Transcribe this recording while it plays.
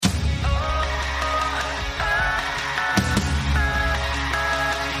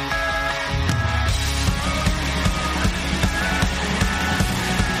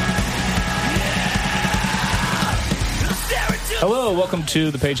Hello, welcome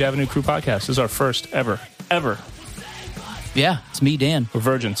to the Page Avenue Crew Podcast. This is our first ever. Yeah, it's me, Dan. We're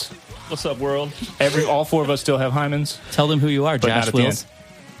virgins. What's up, world? All four of us still have hymens. Tell them who you are, But not Josh at the Wills.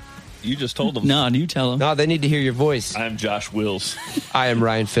 You just told them. No, you tell them. No, they need to hear your voice. I'm Josh Wills. I am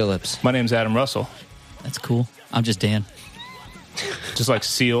Ryan Phillips. My name's Adam Russell. That's cool. I'm just Dan. Just like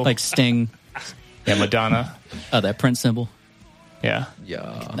Seal. Like Sting. Yeah, Madonna. That Prince symbol. Yeah.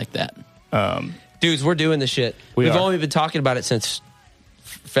 Yeah. Like that. Dudes, we're doing this shit. We We've are. only been talking about it since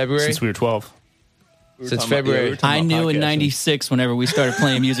February. Since we were 12. Since February. I knew in 96, whenever we started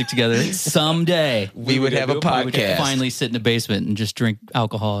playing music together, someday we would have a we would podcast. finally sit in the basement and just drink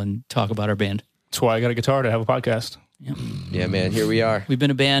alcohol and talk about our band. That's why I got a guitar to have a podcast. Yep. Yeah, man, here we are. We've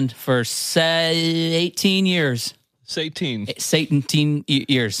been a band for 18 years. Say teen. 18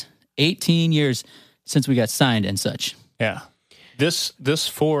 years. 18 years since we got signed and such. Yeah. Since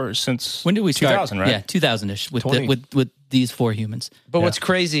When did we start? 2000, right? Yeah, 2000-ish with 20. with these four humans. But what's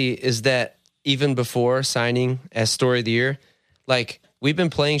crazy is that even before signing as Story of the Year, like, we've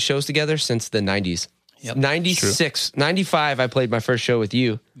been playing shows together since the 90s. Yep. 96, 95, I played my first show with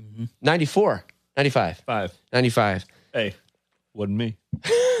you. 94, 95, 95. Hey, wasn't me.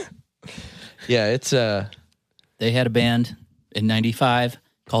 Yeah, it's They had a band in 95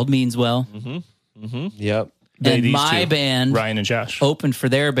 called Meanswell. yep. And These my two, band Ryan and Josh. opened for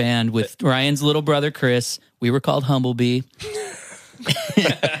their band with Ryan's little brother, Chris. We were called Humblebee.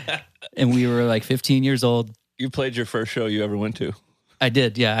 And we were like 15 years old. You played your first show you ever went to. I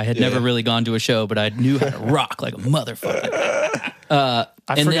did, yeah. I had never really gone to a show, but I knew how to rock like a motherfucker. I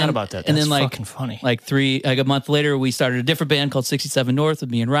and forgot then- about that. and That's then, like- fucking funny. Like a month later, we started a different band called 67 North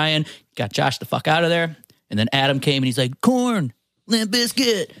with me and Ryan. Got Josh the fuck out of there. And then Adam came and he's like, Korn, Limp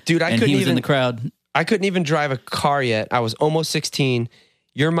Bizkit. Dude, and he was in the crowd. I couldn't even drive a car yet. I was almost 16.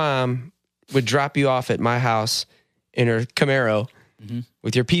 Your mom would drop you off at my house in her Camaro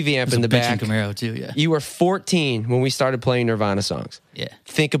with your PV amp in the back. Camaro too, yeah. You were 14 when we started playing Nirvana songs. Yeah.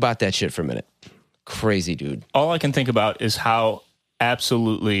 Think about that shit for a minute. Crazy, dude. All I can think about is how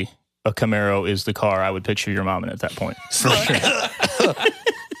absolutely a Camaro is the car I would picture your mom in at that point.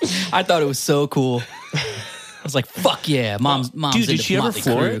 I thought it was so cool. I was like, "Fuck yeah, mom's Dude, did into she ever Motley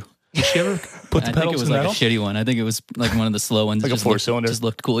floor Crue." it? Did she ever put the I think it pedals was in like metal? a shitty one. I think it was like one of the slow ones. Like a Just four-cylinder? Just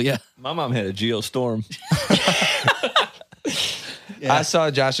looked cool. Yeah. My mom had a Geostorm. I saw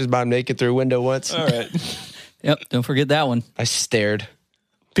Josh's mom naked through a window once. All right. Yep. Don't forget that one. I stared.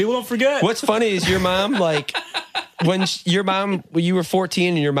 People don't forget. What's funny is your mom, like, when you were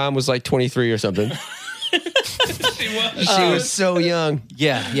 14 and your mom was like 23 or something. She was so young.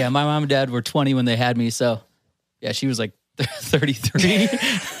 Yeah. Yeah. My mom and dad were 20 when they had me. So yeah, she was like 33.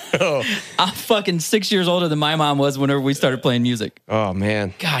 I'm fucking 6 years older than my mom was whenever we started playing music. Oh,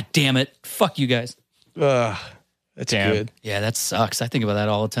 man. God damn it. Fuck you guys. Ugh, that's Damn. good. Yeah, that sucks. I think about that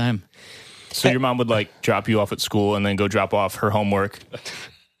all the time. So your mom would like drop you off at school and then go drop off her homework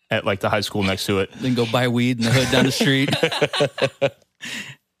at like the high school next to it. Then go buy weed in the hood down the street.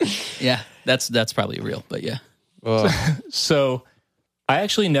 Yeah, that's probably real, but yeah. So I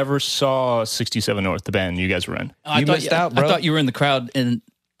actually never saw 67 North, the band you guys were in. I You thought missed out, bro. I thought you were in the crowd,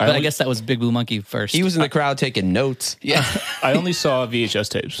 but I guess that was Big Blue Monkey first. He was in the crowd taking notes. yeah. I only saw VHS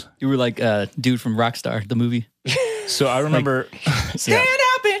tapes. You were like dude from Rockstar, the movie. So I remember Stand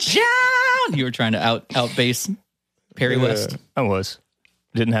up and shout. You were trying to out bass Perry West. I was.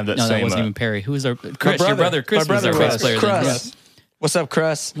 Didn't have that No, that same wasn't even Perry. Who was our Chris? Your brother Chris My was our brother bass player. then. Crust. What's up,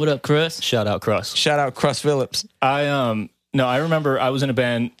 Crust? What up, Chris? shout out Crust. Shout out Crust Phillips. I remember I was in a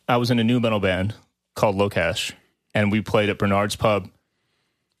band, I was in a new metal band called Low Cash, and we played at Bernard's Pub.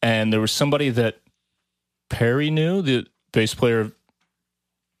 And there was somebody that Perry knew, the bass player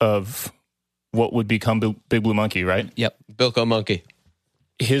of what would become Big Blue Monkey, right? Yep. Bilko Monkey.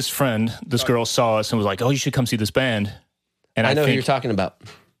 His friend, this girl saw us and was like, "Oh, you should come see this band." And I know who think you're talking about.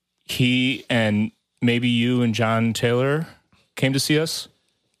 he and maybe you and John Taylor came to see us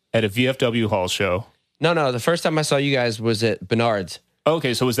at a VFW Hall show. No. The first time I saw you guys was at Bernard's.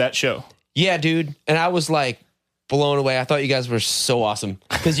 Okay, so it was that show. Yeah, dude. And I was like blown away. I thought you guys were so awesome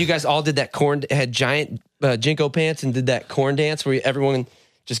because you guys all did that corn, had giant Jinko pants and did that corn dance where everyone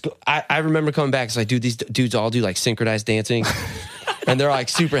just go. I remember coming back. It's like, dude, these dudes all do like synchronized dancing and they're like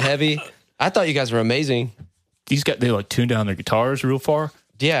super heavy. I thought you guys were amazing. They like tuned down their guitars real far.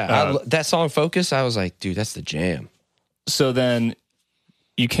 Yeah. That song Focus, I was like, dude, that's the jam. So then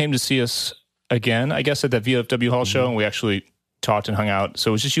you came to see us again, I guess, at that VFW Hall show, and we actually talked and hung out.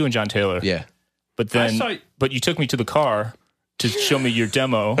 So it was just you and John Taylor. Yeah. But then, but you took me to the car to show me your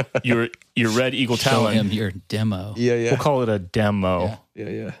demo, your Red Eagle Show Talon. him your demo. Yeah. We'll call it a demo.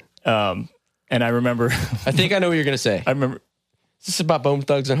 Yeah. And I remember, I think I know what you're going to say. I remember, Is this about Bone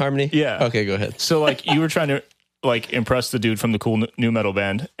Thugs and Harmony? Yeah. Okay, go ahead. So like you were trying to like impress the dude from the cool new metal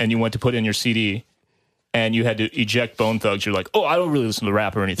band, and you went to put in your CD, and you had to eject Bone Thugs. You're like, oh, I don't really listen to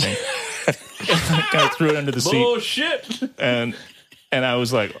rap or anything. Kind of threw it under the seat, Bullshit. and I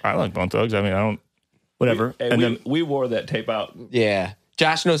was like, I like Bone Thugs. I mean, I don't, whatever. Hey, and then we wore that tape out. Yeah.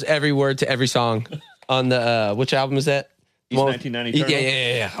 Josh knows every word to every song on the, which album is that? East 1990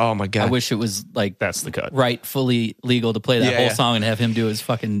 Yeah. Oh my God. I wish it was like that's the cut. rightfully legal to play that Yeah, whole yeah. song and have him do his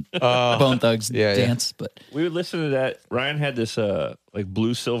fucking Bone Thugs yeah. dance. But We would listen to that. Ryan had this like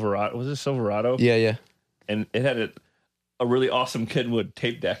blue Silverado. Was it Silverado? Yeah. And it had a really awesome Kenwood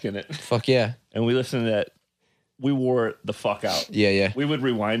tape deck in it. Fuck yeah. And we listened to that. We wore it the fuck out. Yeah. We would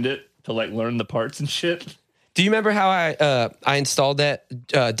rewind it to like learn the parts and shit. Do you remember how I installed that?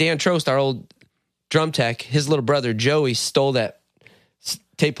 Dan Trost, our old drum tech, his little brother Joey stole that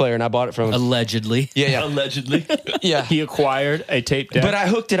tape player, and I bought it from him. allegedly, Yeah. Allegedly. Yeah. He acquired a tape deck. But I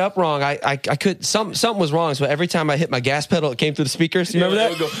hooked it up wrong. I could something was wrong. So every time I hit my gas pedal, it came through the speakers. You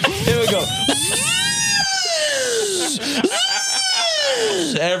remember that? It would go.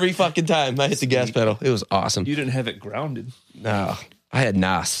 Every fucking time I hit the gas pedal, it was awesome. You didn't have it grounded. No, I had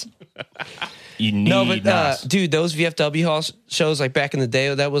NAS. you need No, but NAS. dude, those VFW hall shows like back in the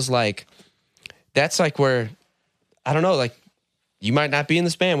day, that was like, that's like where, I don't know, like you might not be in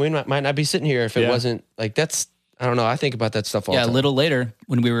this band. We might not be sitting here if it Yeah. wasn't like that's. I don't know. I think about that stuff all yeah. the A time. little later,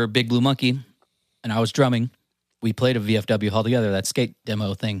 when we were Big Blue Monkey, and I was drumming, we played a VFW hall together. That skate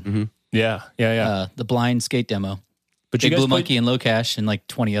demo thing, Yeah. the blind skate demo. But Big you guys Blue played- Monkey and Low Cash and like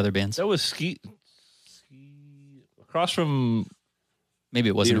 20 other bands. That was ski across from. Maybe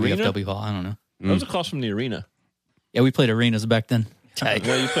it wasn't a The arena? VFW hall. I don't know. That was across from the arena. Yeah, we played arenas back then.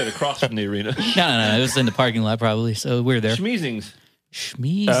 Well, you played across from the arena. No. It was in the parking lot probably. So we were there. Schmeezings.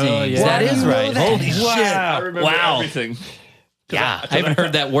 Schmeezing. Oh, yeah. That is I right. didn't know Holy that. shit. I remember everything. Yeah. I haven't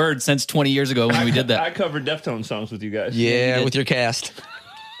heard that word since 20 years ago when we did that. I covered Deftones songs with you guys. Yeah, did. with your cast.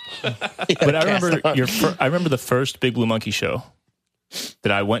 But I remember I remember the first Big Blue Monkey show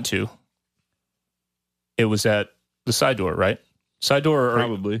that I went to. It was at the Side Door, right? Side Door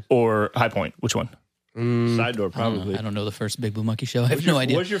Probably. or High Point. Which one? Side door, I probably. don't know the first Big Blue Monkey show. I have your- no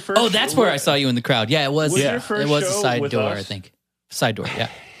idea. was your first Oh, that's show- where I saw you in the crowd. Yeah, it was. Was your Yeah, first it was show the Side with Door, us? I think. Side Door, yeah.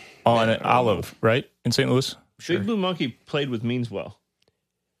 On Olive, right? In St. Louis? Big Blue Monkey played with Meanswell.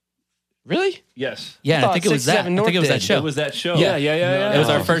 Really? Yes. Yeah, and I thought think it was 6-7 that. I North think it was that did. show. It was that show. Yeah. yeah. It was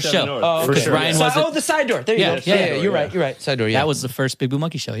our first 57 show. North. Oh, Because okay. Ryan wasn't- Oh, the side door. There you Yeah, go. yeah, Yeah, you're yeah. right. You're right. Side door. Yeah. That was the first Big Blue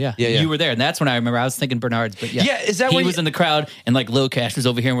Monkey show, yeah. Yeah. You were there, and that's when I remember I was thinking Bernard's, but yeah. Yeah, is that he when was in the crowd, and like Lil Cash was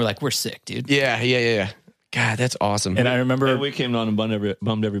over here, and we're like, we're sick, dude. Yeah. God, that's awesome. And I remember And we came on and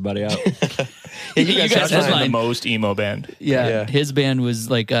bummed everybody out. Yeah, you guys that's that's the fine. most emo band. Yeah. Yeah. His band was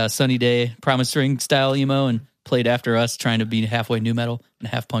like Sunny Day, Promise Ring style emo, and played after us, trying to be halfway new metal and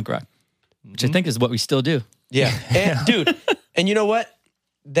half punk rock, which I think is what we still do. Yeah. And, dude, and you know what?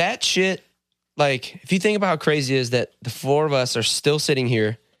 That shit, like, if you think about how crazy it is that the four of us are still sitting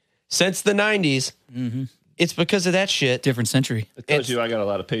here since the 90s, it's because of that shit. Different century. It tells you I got a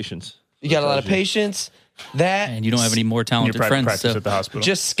lot of patience. You got a lot of patience. That And you don't have any more Your talented private friends. practice So at the hospital.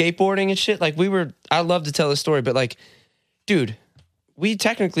 just skateboarding and shit. Like, I love to tell this story, but like, dude, we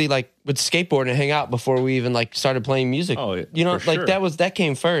technically like would skateboard and hang out before we even like started playing music. Oh, yeah, you know, for like sure. that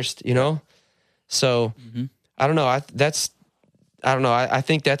came first, you know? So I don't know. I don't know. I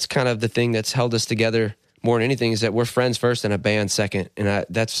think that's kind of the thing that's held us together more than anything is that we're friends first and a band second. And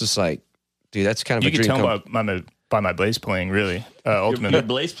that's just like, dude, that's kind of you a can dream tell come. by my bass playing, really. Ultimately. Your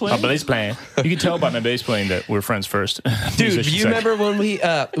bass playing? My bass playing. You can tell by my bass playing that we're friends first. Dude, Musician you second. remember when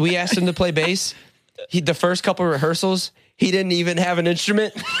we asked him to play bass? The first couple of rehearsals, he didn't even have an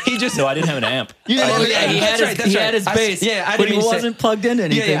instrument. He just No, I didn't have an amp. You didn't have an yeah, amp. he had That's his, right, that's he right. had his bass, Yeah, I but didn't he mean to say- wasn't plugged into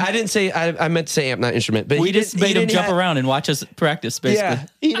anything. Yeah, I didn't say I meant to say amp, not instrument. But we he just didn't, made him didn't jump have- around and watch us practice, basically. Yeah,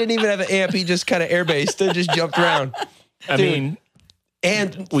 he didn't even have an amp. He just kind of air bassed and just jumped around. I mean,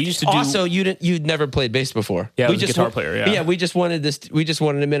 And we used to do. also, you'd never played bass before. Yeah, I we was a just guitar wa- player, yeah. yeah. We just wanted this. We just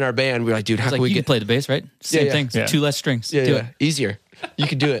wanted him in our band. We were like, dude, how It's can like, we you get can play the bass, right? Same yeah. thing. Yeah. Two less strings. Yeah, Do yeah, it. easier? You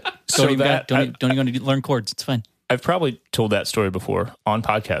can do it. so Don't even that don't even learn chords. It's fine. I've probably told that story before on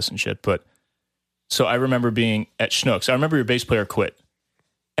podcasts and shit, but so I remember being at Schnucks. I remember your bass player quit,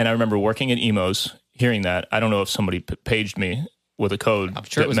 and I remember working at Emos, hearing that. I don't know if somebody paged me with a code. I'm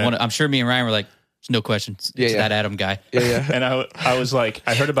sure it was that meant- one. I'm sure me and Ryan were like, "There's no questions. Yeah, It's yeah. that Adam guy." Yeah. And I was like,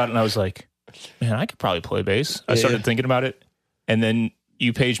 I heard about it, and I was like, man, I could probably play bass. I started thinking about it, and then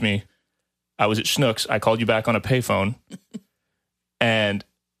you paged me. I was at Schnucks. I called you back on a payphone, and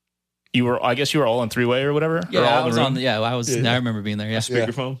I guess you were all on three-way or whatever. Yeah, or all I in the was room? on. I was. I remember being there. Yeah.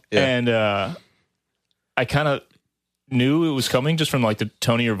 Speakerphone? Yeah. And I kind of knew it was coming just from like the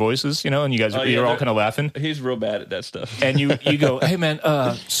tone of your voices, you know, and you guys you're all kind of laughing. He's real bad at that stuff. And you go, hey man,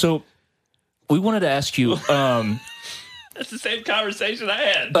 so we wanted to ask you, That's the same conversation I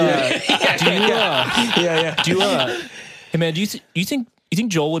had. do you hey man, do you think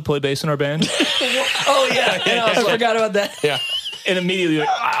Joel would play bass in our band? Oh yeah, I forgot about that. Yeah. And immediately like,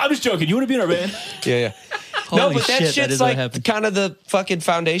 I'm just joking. You want to be in our band? Yeah. Holy No, but that shit, shit's is what like happened. kind of the fucking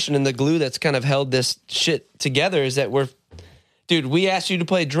foundation and the glue that's kind of held this shit together is that dude, we asked you to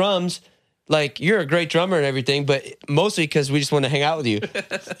play drums. Like, you're a great drummer and everything, but mostly because we just want to hang out with you.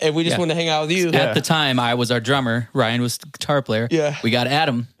 And we just want to hang out with you. At the time, I was our drummer. Ryan was the guitar player. Yeah. We got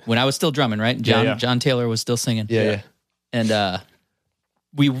Adam when I was still drumming, right? John Yeah. John Taylor was still singing. Yeah. And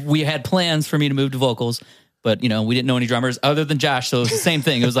we had plans for me to move to vocals, but, you know, we didn't know any drummers other than Josh, so it was the same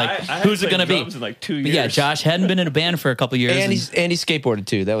thing. It was like, I hadn't who's it played going to be? drums in like 2 years. But yeah, Josh hadn't been in a band for a couple years. And he skateboarded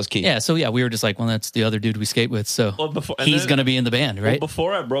too. That was key. yeah, so yeah, we were just like, well, that's the other dude we skate with, so Well, and he's then- going to be in the band, right? Well,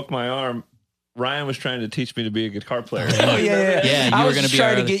 before I broke my arm, Ryan was trying to teach me to be a guitar player. Oh, yeah. Yeah, you I were was gonna just be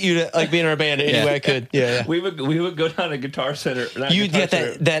trying our- to get you to like be in our band any Yeah. way I could. Yeah. We would go down to Guitar Center. You'd get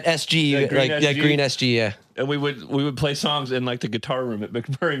that SG, That green like that SG. green SG, yeah. and we would play songs in like the guitar room at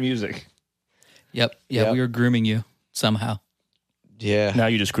McMurray Music. Yep. Yeah, Yep. we were grooming you somehow. Yeah. Now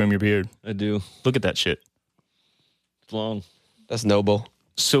you just groom your beard. I do. Look at that shit. It's long. That's noble.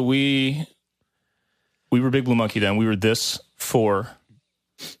 So we were Big Blue Monkey then. We were this 4,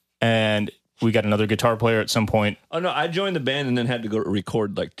 and we got another guitar player at some point. Oh no, I joined the band and then had to go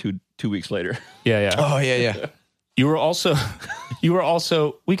record like two weeks later. Yeah. Oh, yeah. You were also.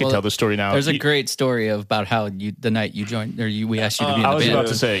 We could Well, tell the story now. There's a You- great story about how the night you joined, or we asked you to be in I the was band. about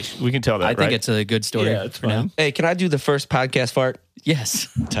to say we can tell that. I think right? it's a good story. Yeah, it's for now. fine. Hey, can I do the first podcast fart? Yes.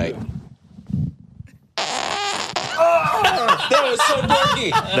 Tight. That was so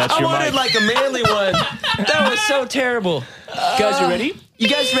dorky. That's I your wanted mic. like a manly one. That was so terrible. Guys, you ready? You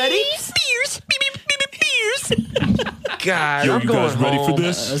guys ready? Spears. God, Yo, I'm you going guys ready home. for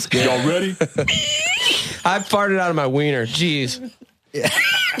this? Y'all ready? I farted out of my wiener. Jeez.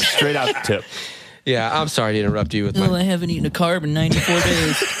 Straight out the tip. Yeah, I'm sorry to interrupt you with Well, my. I haven't eaten a carb in 94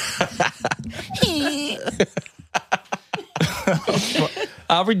 days.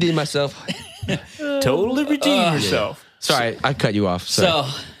 I'll redeem myself. Totally redeem yourself. Sorry, I cut you off. Sorry.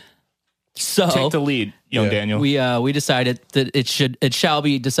 So Take the lead, young Yeah. Daniel. we decided that it shall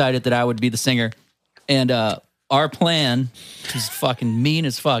be decided that I would be the singer, and our plan, which was fucking mean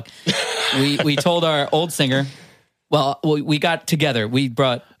as fuck. We told our old singer. Well, we got together. We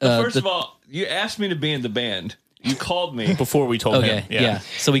brought First of all, you asked me to be in the band. You called me. Before we told okay, him. yeah.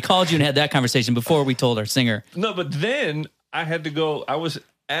 So we called you and had that conversation before we told our singer. No, but then I had to go. I was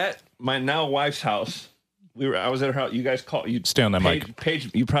at my now wife's house. I was at her house. You guys called. You Stay on that mic.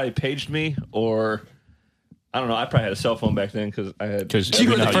 You probably paged me, or I don't know. I probably had a cell phone back then because I had. 'Cause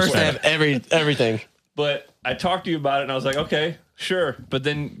You were know the how first to stand. have everything. But I talked to you about it, and I was like, okay, sure. But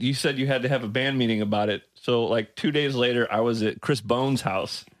then you said you had to have a band meeting about it. So like 2 days later, I was at Chris Bones'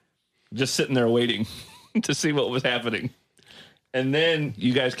 house, just sitting there waiting to see what was happening. And then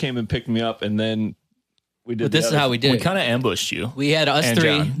you guys came and picked me up, and then we did. But this is how we did We it. kind of ambushed you. We had us And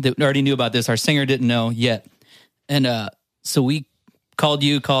three John. that already knew about this. Our singer didn't know yet. And so we called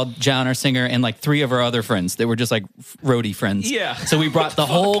John, our singer, and like 3 of our other friends. They were just like roadie friends. Yeah. So we brought the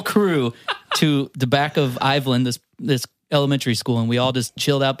whole crew to the back of Iveland, this elementary school, and we all just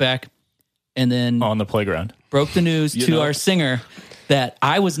chilled out back and then On the playground. broke the news to know. our singer that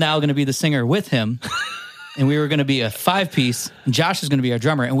I was now going to be the singer with him. And we were going to be a 5-piece, and Josh was going to be our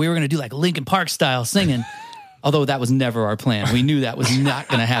drummer, and we were going to do like Linkin Park style singing. Although that was never our plan. We knew that was not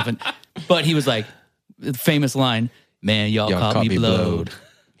going to happen. But he was like, the famous line, man, y'all caught me blowed.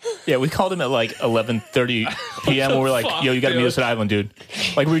 Yeah, we called him at like 11:30 p.m. and we're like, fuck, yo, you got to meet dude? us at Island, dude.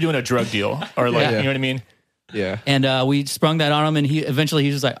 Like we were doing a drug deal. Or like, Yeah. you know what I mean? Yeah. And we sprung that on him, and he was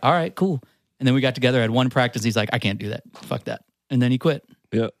just like, all right, cool. And then we got together, had one practice. He's like, I can't do that. Fuck that. And then he quit.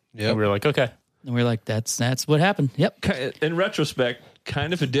 Yeah. And we were like, okay. And we were like, that's what happened. Yep. In retrospect,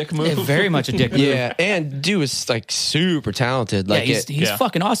 kind of a dick move. Yeah, very much a dick move. Yeah, and dude was like super talented. Like, yeah, he's Yeah.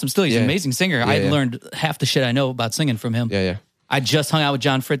 fucking awesome still. He's an Yeah. amazing singer. I yeah. learned half the shit I know about singing from him. yeah. I just hung out with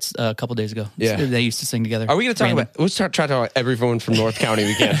John Fritz a couple days ago. Yeah. They used to sing together. Are we going to talk Random. about? Let's try to talk about everyone from North County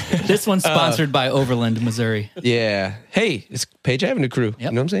we can. This one's sponsored by Overland, Missouri. Yeah. Hey, it's Page Avenue crew. You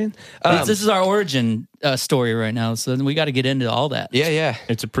know what I'm saying? This is our origin story right now, so we got to get into all that. Yeah.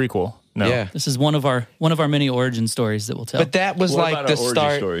 It's a prequel. No. Yeah. This is one of our many origin stories that we'll tell. But that was What like about the our origin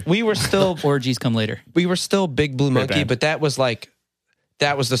start. story? We were still orgies come later. Big Blue Monkey, band. but that was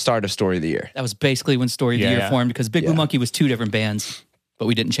the start of Story of the Year. That was basically when Story of the Yeah, Year yeah. formed, because Big Blue Yeah. Monkey was 2 different bands, but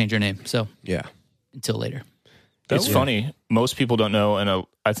we didn't change our name. So Yeah. until later. It's funny. Most people don't know, and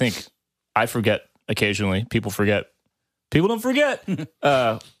I think I forget occasionally. People forget. People don't forget.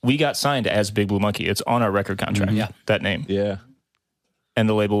 We got signed as Big Blue Monkey. It's on our record contract. Yeah. That name. Yeah. And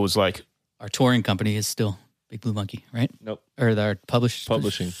the label was like, Our touring company is still Big Blue Monkey, right? Nope. Or our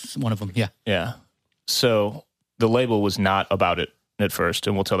Publishing. One of them, yeah. yeah. So the label was not about it at first,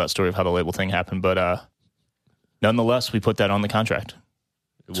 and we'll tell that story of how the label thing happened. But nonetheless, we put that on the contract.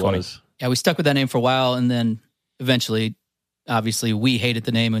 It funny. was. Yeah, we stuck with that name for a while, and then eventually, obviously, we hated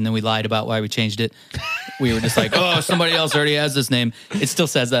the name, and then we lied about why we changed it. We were just like, oh, somebody else already has this name. It still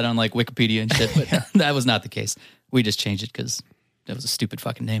says that on like Wikipedia and shit, but that was not the case. We just changed it because that was a stupid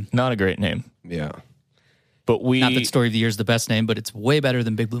fucking name. Not a great name. Yeah. But we... Not that Story of the Year is the best name, but it's way better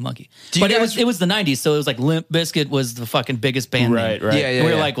than Big Blue Monkey. Do you But guys- it was the 90s, so it was like Limp Bizkit was the fucking biggest band Right, name. right. Yeah, yeah. And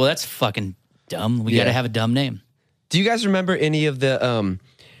we were like, well, that's fucking dumb. We got to have a dumb name. Do you guys remember any of the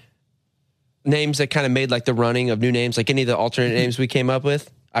names that kind of made like the running of new names? Like any of the alternate names we came up with?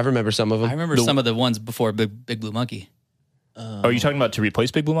 I remember some of them. I remember some of the ones before Big Blue Monkey. Are you talking about to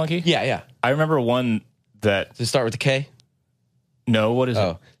replace Big Blue Monkey? Yeah, yeah. I remember one that... To start with the K? No, what is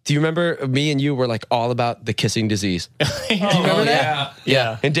Oh. Do you remember me and you were like all about the kissing disease? it? Do you remember that?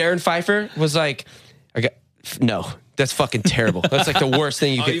 Yeah. And Darren Pfeiffer was like, no, that's fucking terrible. That's like the worst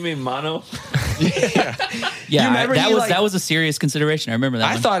thing you Oh, could. you mean mono? Yeah, remember that you, was like- that was a serious consideration. I remember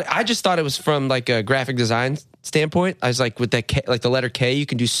that. I just thought it was from like a graphic design standpoint. I was like, with that K, like the letter K, you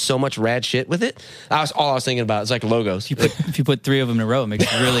can do so much rad shit with it. That was all I was thinking about. It's like logos. If you put three of them in a row, it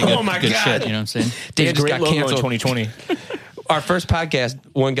makes really good, Oh my good God. shit. You know what I'm saying? Dan It's a just great got logo canceled. in 2020. Our first podcast,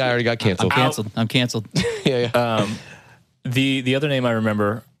 one guy already got canceled. I'm canceled. Yeah. The other name I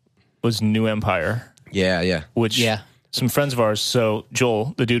remember was New Empire, Yeah. which Yeah. some friends of ours, so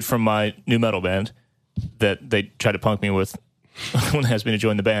Joel, the dude from my new metal band that they tried to punk me with when they asked me to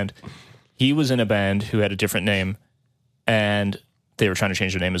join the band, he was in a band who had a different name, and they were trying to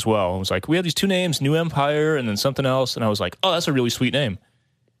change their name as well. It was like, we have these two names, New Empire and then something else, and I was like, oh, that's a really sweet name.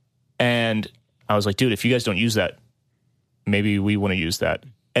 And I was like, dude, if you guys don't use that, maybe we want to use that.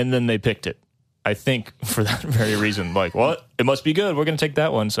 And then they picked it. I think for that very reason, like, what? It must be good. We're going to take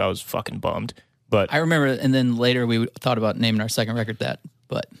that one. So I was fucking bummed. But, I remember, and then later we thought about naming our second record that,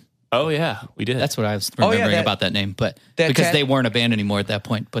 but oh, yeah, we did. that's what I was yeah, remembering that- about that name. But that because tat- they weren't a band anymore at that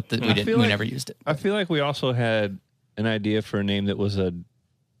point, but we didn't. feel We like- never used it. I feel like we also had an idea for a name that was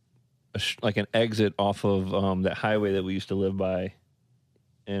like an exit off of that highway that we used to live by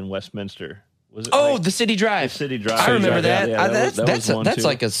in Westminster. Was it Oh, like the City Drive. the City Drive? I remember that. Yeah, that's that was one, that's too.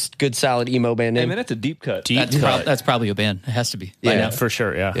 like a good solid emo band Hey name. man, that's a deep cut. Deep That's, cut. that's probably a band. It has to be. Yeah. Yeah, for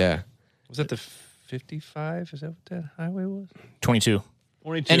sure. Yeah. Yeah. Was that the 55? Is that what that highway was? 22.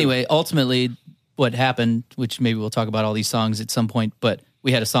 22. Anyway, ultimately, what happened, which maybe we'll talk about all these songs at some point, but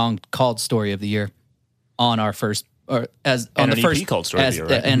we had a song called "Story of the Year" on our first, or as on And the an first EP called Story of the Year,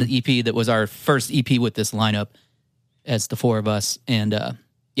 right? and an EP that was our first EP with this lineup as the four of us, and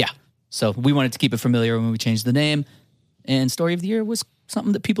yeah, so we wanted to keep it familiar when we changed the name, and "Story of the Year" was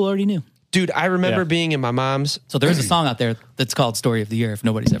something that people already knew. Dude, I remember Yeah. being in my mom's. So there is a song out there that's called "Story of the Year." If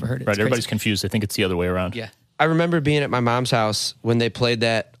nobody's ever heard it, Right. It's Everybody's crazy. confused. I think it's the other way around. Yeah. I remember being at my mom's house when they played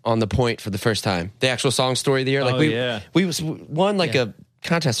that on the Point for the first time. The actual song "Story of the Year." Like Oh, yeah. we won like Yeah. a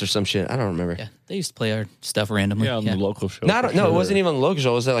contest or some shit. I don't remember. Yeah, they used to play our stuff randomly. yeah, on the local show. No, for no, it sure. wasn't even on the local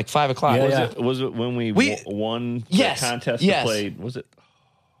show. It was at like 5:00. Yeah, Was it when we, We- won Yes, the contest yes. to play? Was it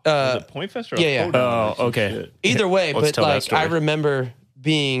Point Fest or yeah, yeah. Hoedown or Oh, some okay. shit? Either way, Let's but tell that like story. I remember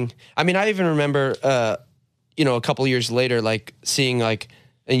being. I mean, I even remember, a couple years later, like seeing like,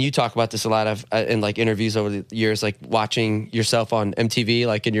 and you talk about this a lot of in like interviews over the years, like watching yourself on MTV,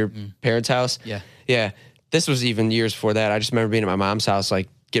 like in your parents' house. Yeah. yeah. This was even years before that. I just remember being at my mom's house, like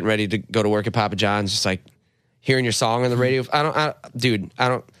getting ready to go to work at Papa John's, just like hearing your song on the radio. I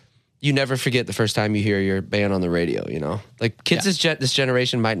don't. You never forget the first time you hear your band on the radio. You know, like kids this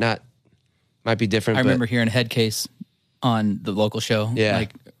generation might be different. I but remember hearing Headcase on the local show. Yeah.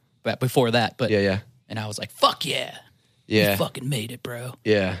 Like but before that. But Yeah. And I was like, fuck yeah. Yeah. You fucking made it, bro.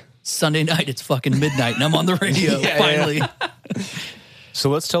 Yeah. Sunday night, it's fucking midnight, and I'm on the radio. Yeah, finally. So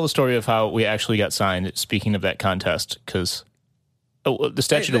let's tell the story of how we actually got signed. Speaking of that contest, because the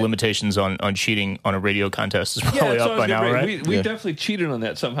statute of limitations on cheating on a radio contest is probably that's what I up was by getting now, ready. right? We Yeah. definitely cheated on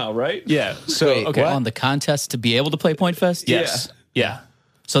that somehow, right? Yeah. So Wait, okay. what? On the contest to be able to play Point Fest? Yes. Yeah.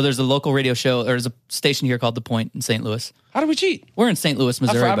 So there's a local radio show. There's a station here called The Point in St. Louis. How did we cheat? We're in St. Louis,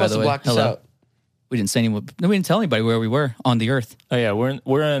 Missouri, I by must the have way. blocked this Hello. out. We didn't say anyone. No, we didn't tell anybody where we were on the earth Oh yeah.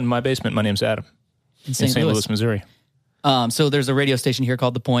 We're in my basement. My name's Adam in in St. St. Louis. Louis, Missouri. So there's a radio station here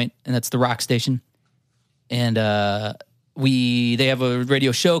called The Point, and that's the rock station. And they have a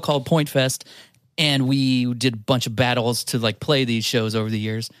radio show called Point Fest, And we did a bunch of battles to like play these shows over the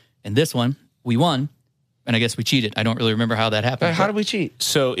years. And this one, we won. And I guess we cheated. I don't really remember how that happened. How did we cheat?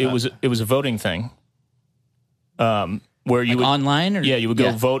 So it was a voting thing. Where you like would online? Or? Yeah, you would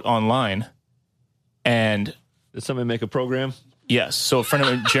go vote online. And Did somebody make a program? yes, so a friend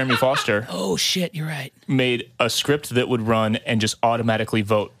of mine, Jeremy Foster, Oh, shit, you're right. made a script that would run and just automatically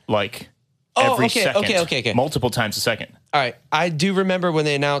vote like Oh, every okay, second. okay. Multiple times a second. All right. I do remember when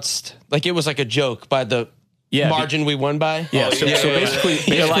they announced, like, it was like a joke by the Yeah, margin we won by. Yeah, so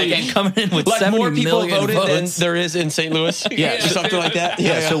basically, You're like, and coming in with Like 70 more people million voted than votes. there is in St. Louis. Yeah. Or something like that.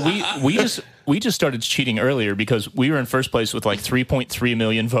 yeah, so we just started cheating earlier because we were in first place with like 3.3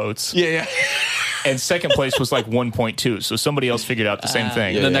 million votes. Yeah. And second place was like 1.2. So somebody else figured out the same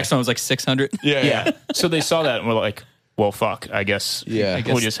thing. The next one was like 600. Yeah. So they saw that and were like, well, fuck, I guess, Yeah.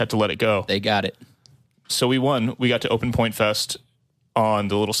 I we just had to let it go. They got it. So we won. We got to Open Point Fest on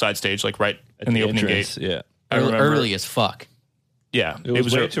the little side stage, like right in the opening entrance, gate. Yeah. I remember- Early as fuck. Yeah. It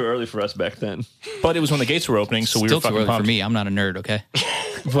was way too early for us back then. But it was when the gates were opening, so we Still were too fucking early pumped. for me. I'm not a nerd, okay?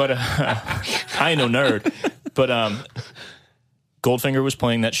 But I ain't no nerd. But Goldfinger was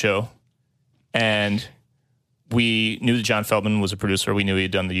playing that show, and we knew that John Feldman was a producer. We knew he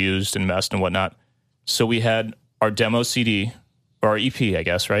had done The Used and Messed and whatnot. So we had our demo CD, or our EP, I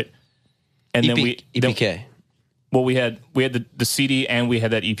guess, right? And then EPK. well, we had the CD and we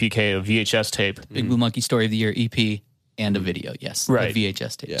had that EPK, a VHS tape. Big Blue Monkey Story of the Year EP and a video, yes. a Right.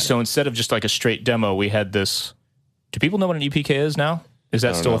 VHS tape. So instead of just like a straight demo, we had this. Do people know what an EPK is now? Is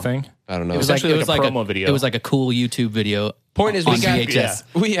that still know. a thing? I don't know. It was actually like a promo video. It was like a cool YouTube video. Point is, on we got VHS.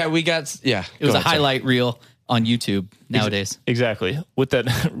 we got It was a highlight reel on YouTube nowadays. Exactly. With that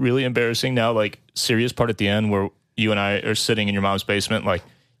really embarrassing now, like serious part at the end where you and I are sitting in your mom's basement, like,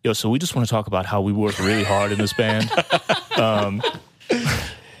 yo, so we just want to talk about how we work really hard in this band. which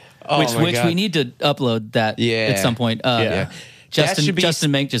God. we need to upload that Yeah. at some point. Yeah. Justin be-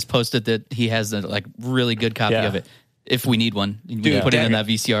 Justin Mank just posted that he has a like really good copy Yeah. of it. If we need one, we Dude, can put it that- in that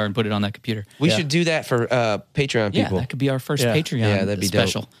VCR and put it on that computer. We should do that for Patreon Yeah, people. that could be our first Yeah. Patreon Yeah, that'd be dope.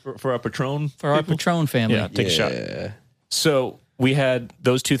 special For our Patron. for our Patron family. Yeah, take a shot. So we had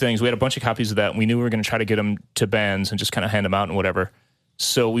those two things. We had a bunch of copies of that, and we knew we were going to try to get them to bands and just kind of hand them out and whatever.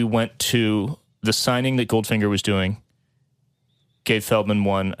 So we went to the signing that Goldfinger was doing, gave Feldman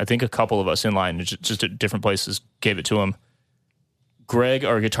one. I think a couple of us in line, just at different places, gave it to him. Greg,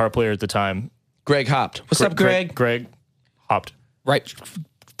 our guitar player at the time. Greg hopped. What's up, Greg? Greg hopped. Right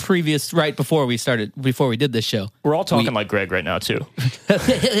before we did this show. We're all talking like Greg right now, too.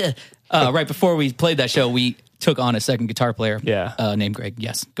 Right before we played that show, we took on a second guitar player. Yeah. Named Greg.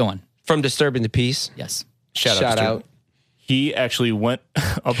 Yes. Go on. From Disturbing the Peace. Yes. Shout Shout to out. He actually went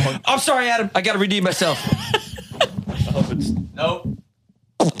up on. I'm sorry, Adam. I got to redeem myself. Nope.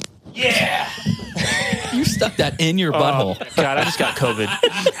 You stuck that in your butthole. God, I just got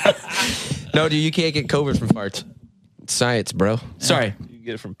COVID. No, dude, you can't get COVID from farts. It's science, bro. Sorry. You can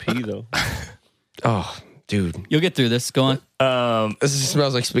get it from pee, though. Oh, dude. You'll get through this. Go on. This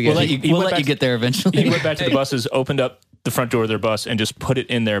smells like spaghetti. We'll let you, went back to- get there eventually. He went back to the buses, opened up the front door of their bus, and just put it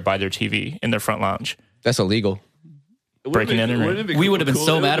in there by their TV in their front lounge. That's illegal. Breaking in and We would have been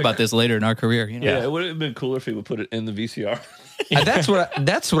so mad about this later in our career. You know? Yeah, it would have been cooler if he would put it in the VCR. That's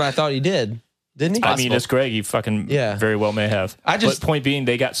what I thought he did. Didn't he? I mean, it's Greg. He fucking Yeah. very well may have. But point being,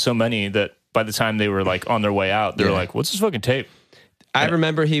 they got so many that by the time they were like on their way out, they were Yeah. like, "What's this fucking tape?" I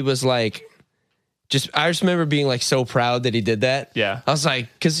remember he was like, I just remember being like so proud that he did that. Yeah. I was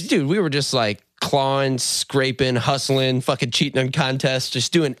like, because dude, we were just like clawing, scraping, hustling, fucking cheating on contests,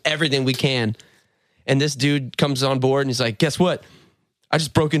 just doing everything we can. And this dude comes on board and he's like, guess what? I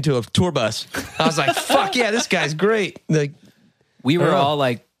just broke into a tour bus. I was like, fuck yeah, this guy's great. Like, We were all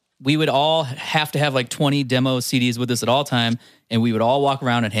like, we would all have to have like 20 demo CDs with us at all time, and we would all walk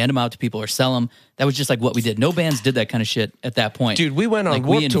around and hand them out to people or sell them. That was just like what we did. No bands did that kind of shit at that point. dude, we went on like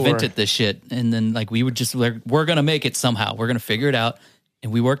Warped we Tour. invented this shit, and then like we would just like, we're gonna make it somehow. We're gonna figure it out,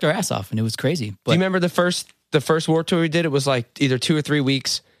 and we worked our ass off, and it was crazy. Do But you remember the first Warped Tour we did? It was like either 2 or 3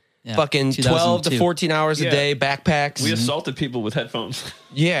 weeks. yeah, Fucking 12 to 2002. 14 hours a Yeah. day, backpacks. We assaulted people with headphones.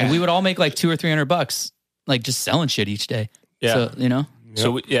 yeah. And we would all make like $200 or $300, like just selling shit each day. Yeah. So you know,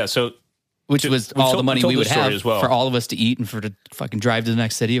 So which was all the money told we would this story have as well. for all of us to eat and for to fucking drive to the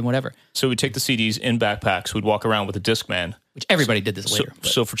next city and whatever. So we'd take the CDs in backpacks. We'd walk around with a Discman. Which everybody did this So, later.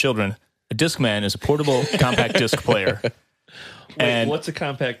 but- so for children, a Discman is a portable compact disc player. Wait, And what's a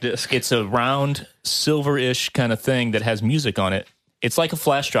compact disc? it's a round, silver-ish kind of thing that has music on it. It's like a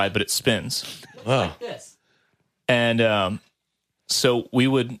flash drive, but it spins. Oh. And so we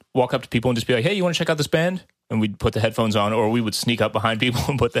would walk up to people and just be like, "Hey, you want to check out this band? and we'd put the headphones on, or we would sneak up behind people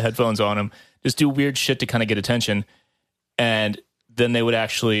and put the headphones on them, just do weird shit to kind of get attention. And then they would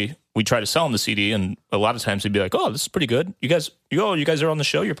we try to sell them the CD, and a lot of times they'd be like, "Oh, this is pretty good. You guys are on the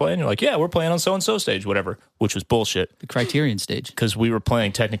show. You're playing." You're like, "Yeah, we're playing on so and so stage, whatever," which was bullshit The Criterion stage. because we were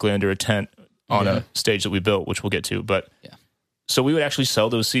playing technically under a tent on a stage that we built, which we'll get to. But so we would actually sell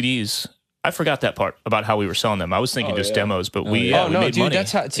those CDs. I forgot that part about how we were selling them. I was thinking just demos, but we Oh no, made dude, money.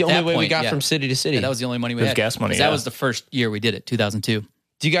 it's the At only that way we point, got yeah. from city to city. Yeah, that was the only money we It was had. gas money, 'Cause yeah. That was the first year we did it, 2002.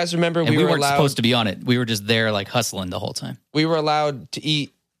 Do you guys remember And we were weren't allowed? supposed to be on it. We were just there like hustling the whole time. We were allowed to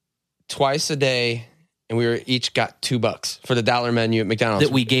eat twice a day, and we were each got $2 for the dollar menu at McDonald's.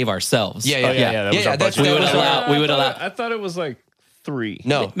 That we gave ourselves. yeah, Oh, yeah, that was our that's budget. We would that was allow- our- we would allow- I thought it was like 3.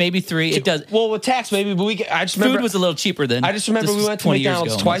 no. Maybe 3. It does. Well, with tax maybe, but I just remember Food was a little cheaper then. I just remember This we was went to 20 years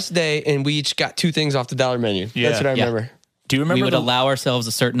McDonald's ago twice a day, and we each got 2 things off the dollar menu. Yeah. That's what I Yeah. remember. Do you remember We would the, allow ourselves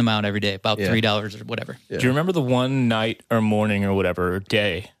a certain amount every day, about $3 or whatever. Do you remember the one night or morning or whatever, or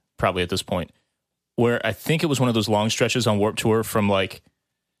day, probably at this point, where I think it was one of those long stretches on Warped Tour from like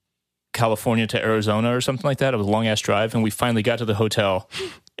California to Arizona or something like that? It was a long ass drive, and we finally got to the hotel.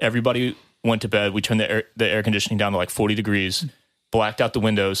 Everybody went to bed. We turned the air conditioning down to like 40 degrees, blacked out the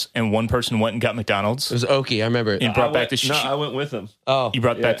windows, and one person went and got McDonald's It was Okie. I remember it. and brought back this. No, I went with him. Oh, You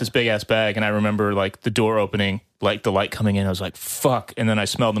brought back this big ass bag, and I remember like the door opening, like the light coming in. I was like, "Fuck!" And then I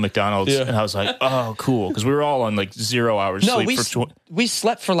smelled the McDonald's, and I was like, "Oh, cool," because we were all on like 0 hours no, sleep. we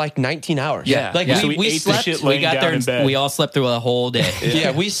slept for like 19 hours. Yeah. like Yeah. So we, we ate the slept. shit We laying got down there in bed. and we all slept through a whole day.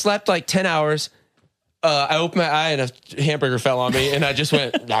 Yeah, we slept like 10 hours. I opened my eye and a hamburger fell on me, and I just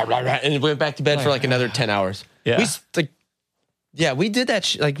went rah, rah, rah, and went back to bed for like another 10 hours. Yeah. We did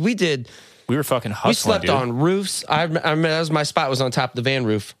that. Like we did. We were fucking hustling. We slept dude. on roofs. I mean, that was my spot. Was on top of the van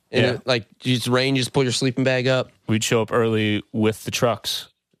roof, and Yeah. it, like you just rain, you just pull your sleeping bag up. We'd show up early with the trucks,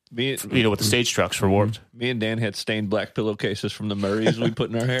 Me, with the stage trucks for Warped. me and Dan had stained black pillowcases from the Murrays we put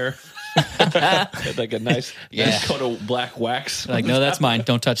in our hair. Had like a nice coat of black wax. Like, no, that's mine.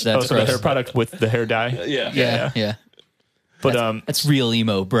 Don't touch that. Oh, It's so the gross. hair product with the hair dye. Yeah. Yeah. But That's real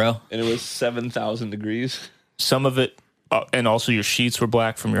emo, bro. And it was 7,000 degrees. some of it, and also your sheets were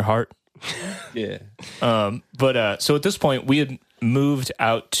black from your heart. Yeah. But so at this point, we had moved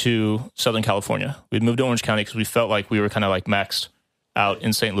out to Southern California. We'd moved to Orange County because we felt like we were kind of like maxed out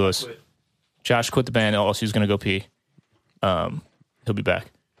in St. Louis. Josh quit the band. Also, he's going to go pee. He'll be back.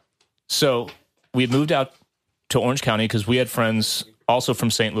 So we had moved out to Orange County because we had friends also from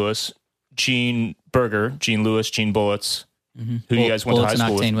St. Louis. Gene Berger, Gene Lewis, Gene Bullets, who you guys went to high Bullets and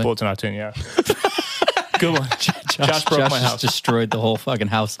school Octane with. with. Bullets and Octane, yeah. Good one. Josh broke my just house. destroyed the whole fucking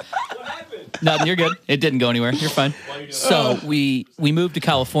house. Nothing. You're good. It didn't go anywhere. You're fine. So we moved to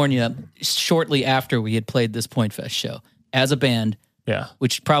California shortly after we had played this Point Fest show as a band, Yeah.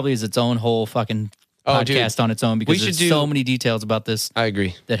 which probably is its own whole fucking Oh, dude. podcast on its own because We there's should do- so many details about this I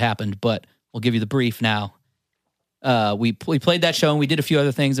agree. that happened. But we'll give you the brief now. We played that show and we did a few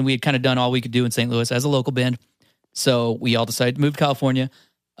other things, and we had kind of done all we could do in St. Louis as a local band. So we all decided to move to California,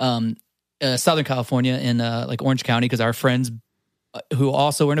 Southern California, in like Orange County, because our friends who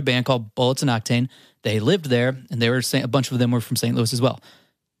also were in a band called Bullets and Octane, they lived there, and they were a bunch of them were from St. Louis as well.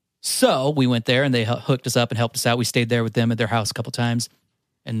 So we went there, and they hooked us up and helped us out. We stayed there with them at their house a couple times,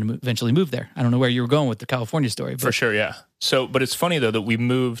 and eventually moved there. I don't know where you were going with the California story, but For sure, yeah. So, but it's funny though that we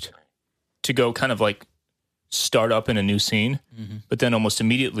moved to go kind of like start up in a new scene, but then almost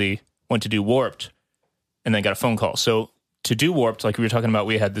immediately went to do Warped, and then got a phone call. So to do Warped, like we were talking about,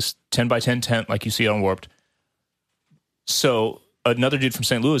 we had this 10 by 10 tent, like you see on Warped. So another dude from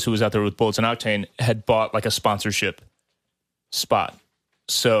St. Louis who was out there with Bullets and Octane had bought like a sponsorship spot.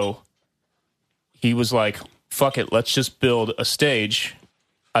 So he was like, "Fuck it, let's just build a stage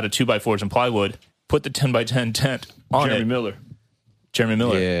out of 2x4s and plywood, put the 10 by 10 tent on Jeremy it." Miller. Jeremy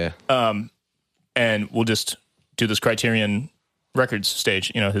Miller. Yeah. And we'll just do this Criterion Records stage,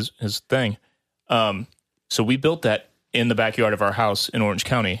 his thing. So we built that in the backyard of our house in Orange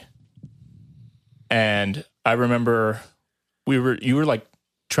County. And I remember you were like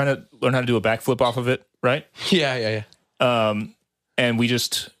trying to learn how to do a backflip off of it, right? Yeah. And we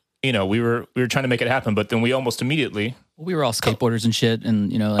just, we were trying to make it happen, but then we almost immediately, we were all skateboarders and shit,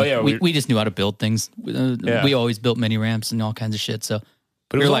 and we just knew how to build things. We always built mini ramps and all kinds of shit. So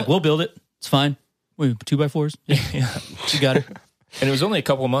but we it were was like, we'll build it. It's fine. Wait, 2x4s? Yeah, you got it. and it was only a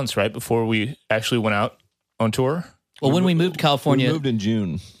couple of months, right, before we actually went out on tour. Well, when we moved to California, We moved in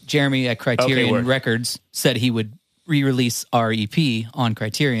June. Jeremy at Criterion word. Records said he would re-release our EP on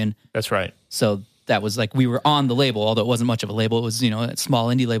Criterion. That's right. So that was like, we were on the label, although it wasn't much of a label. It was, a small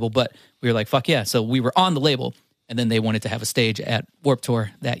indie label, but we were like, fuck yeah. So we were on the label, and then they wanted to have a stage at Warped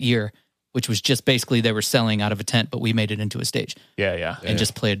Tour that year. which was just basically they were selling out of a tent, but we made it into a stage Yeah. and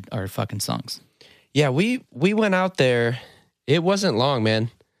just played our fucking songs. Yeah, we went out there. It wasn't long, man.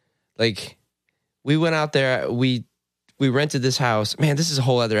 Like, we went out there. We rented this house. Man, this is a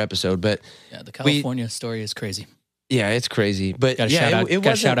whole other episode, but Yeah, the California story is crazy. yeah, it's crazy. But Got to yeah, it shout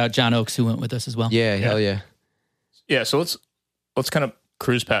wasn't. out John Oakes who went with us as well. Yeah, hell yeah. Yeah. So let's kind of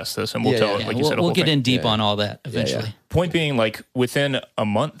cruise past this, and we'll Yeah, tell yeah. it Yeah, like you said. we'll whole get thing. in deep Yeah. on all that eventually. yeah. Point being, like within a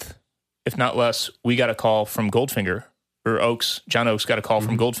month, if not less, we got a call from Goldfinger or John Oakes got a call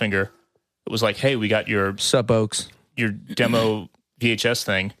from Goldfinger. It was like, hey, we got your Sup, Oaks? demo VHS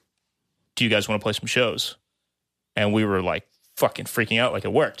thing. Do you guys want to play some shows? And we were like fucking freaking out. Like,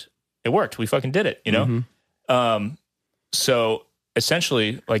 it worked. We fucking did it, you know? So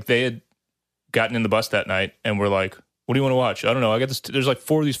essentially, like, they had gotten in the bus that night and were like, what do you want to watch? I don't know. I got this. There's like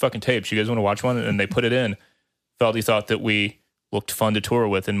 4 of these fucking tapes. You guys want to watch one? And they put it in. Feldy thought that we looked fun to tour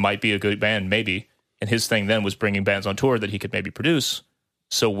with and might be a good band, maybe. And his thing then was bringing bands on tour that he could maybe produce.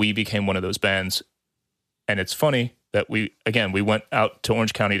 So we became one of those bands. And it's funny that we went out to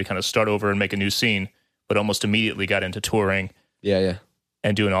Orange County to kind of start over and make a new scene, but almost immediately got into touring Yeah.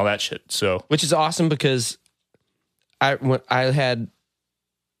 and doing all that shit. So Which is awesome because I had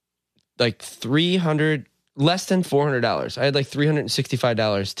like less than $400. I had like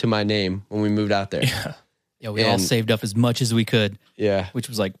 $365 to my name when we moved out there. Yeah, we all And- saved up as much as we could, Yeah. which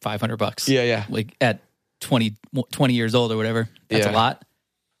was like $500. Yeah. Like at 20 years old or whatever. That's Yeah. a lot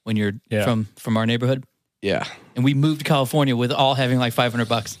when you're from our neighborhood. Yeah. And we moved to California with all having like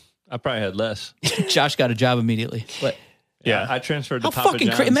 $500. I probably had less. Josh got a job immediately. But yeah, I transferred to how Papa fucking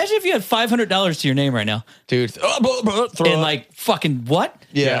John's. crazy. Imagine if you had $500 to your name right now. Dude. And like fucking what?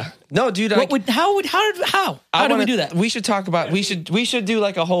 Yeah. No, dude. How did we do that? We should talk about. We should do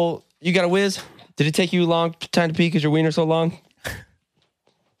like a whole. You got a whiz? Did it take you a long time to pee because your wiener's so long?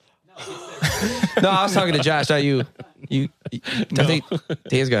 No, I was talking to Josh. Not you. I think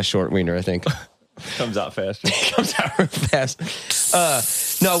Dan's got a short wiener. I think Comes out faster. comes out real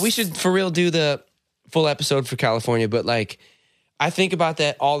fast. No, we should for real do the full episode for California. But like, I think about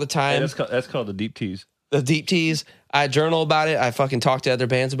that all the Hey, time. that's called the deep tease. The deep tease. I journal about it. I fucking talk to other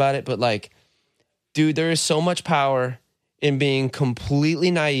bands about it. But like, dude, there is so much power in being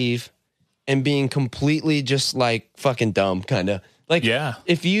completely naive and being completely just like fucking dumb, kind of. Like, Yeah.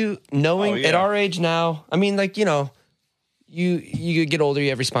 if you knowing Oh, yeah. at our age now, I mean, like, you know, you get older, you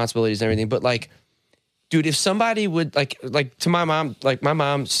have responsibilities and everything. But like, dude, if somebody would like to my mom, like my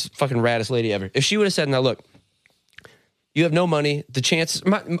mom's fucking raddest lady ever. If she would have said, now look, you have no money. The chances,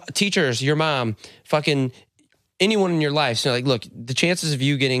 teachers, your mom, fucking anyone in your life. So like, look, the chances of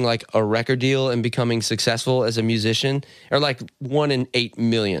you getting like a record deal and becoming successful as a musician are like 1 in 8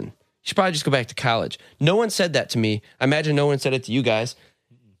 million. You should probably just go back to college. No one said that to me. I imagine no one said it to you guys.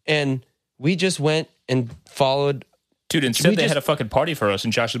 And we just went and followed. dude, instead We they just- had a fucking party for us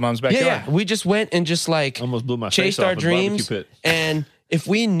in Josh's mom's backyard. Yeah. We just went and just like Almost blew my chased face our off with a barbecue dreams. pit. And if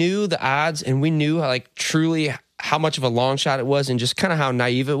we knew the odds and we knew how, like, truly how much of a long shot it was and just kind of how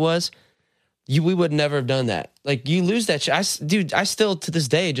naive it was, we would never have done that. Like, you lose that shit. Dude, I still to this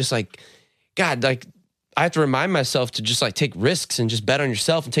day just like, God, like, I have to remind myself to just like take risks and just bet on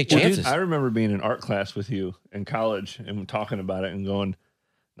yourself and take chances. I remember being in art class with you in college and talking about it and going,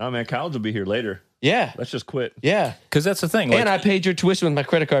 "No, man, college will be here later. Yeah. Let's just quit." Yeah. Because that's the thing. Like, And I paid your tuition with my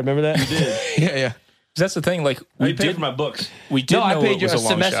credit card. Remember that? You did. Yeah. that's the thing. Like, We we paid did for my books. We did No, I know paid it you was a a long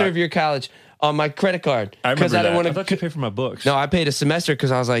semester shot. of your college on my credit card. I remember I didn't that. want I thought to. you paid for my books. No, I paid a semester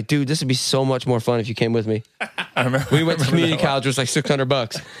because I was like, dude, this would be so much more fun if you came with me. I remember. We went to I remember community that one. college, it was like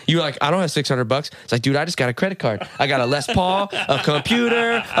 $600. You were like, I don't have $600. It's like, dude, I just got a credit card. I got a Les Paul, a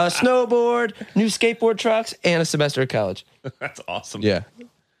computer, a snowboard, new skateboard trucks, and a semester of college. That's awesome. Yeah.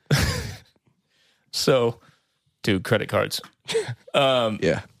 So, dude, credit cards.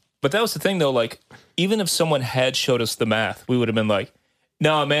 Yeah. But that was the thing, though. Like, even if someone had showed us the math, we would have been like,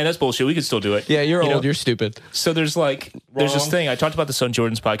 "No, man, that's bullshit. We could still do it." Yeah, you're You old. know? You're stupid. So there's this Wrong. thing. I talked about this on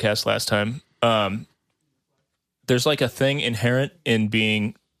Jordan's podcast last time. There's like a thing inherent in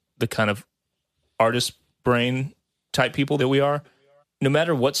being the kind of artist brain type people that we are. No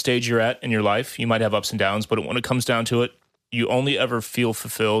matter what stage you're at in your life, you might have ups and downs, but when it comes down to it, you only ever feel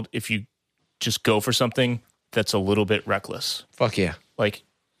fulfilled if you just go for something that's a little bit reckless. Fuck yeah. Like,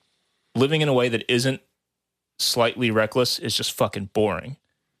 living in a way that isn't slightly reckless is just fucking boring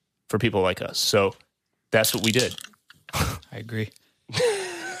for people like us. So that's what we did. I agree.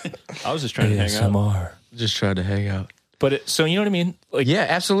 I was just trying to hang out. Just tried to hang out. But so you know what I mean? Like, Yeah,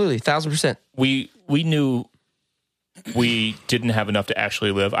 absolutely. 1,000%. we knew we didn't have enough to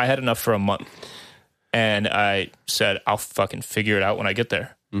actually live. I had enough for a month, and I said, I'll fucking figure it out when I get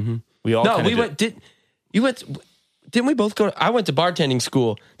there. We all No, kinda we went. Didn't we both go? I went to bartending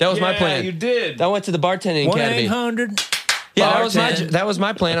school. That was my plan. You did. I went to the bartending academy. 1-800. Yeah, bartend. that was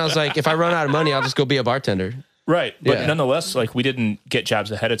my plan. I was like, if I run out of money, I'll just go be a bartender. Right. But Yeah. nonetheless, like we didn't get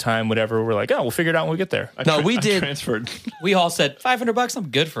jobs ahead of time, whatever. We're like, oh, we'll figure it out when we get there. We I did. transferred. We all said $500. I'm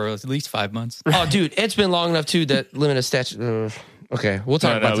good for at least 5 months. Oh, dude, it's been long enough too that limited statute. Okay, we'll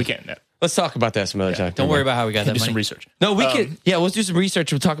talk No, about. we can't. No. Let's talk about that some other time. Don't worry about how we got that Do some money. research. No, we could. Yeah, let's do some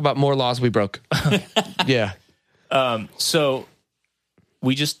research. We'll talk about more laws we broke. Yeah. So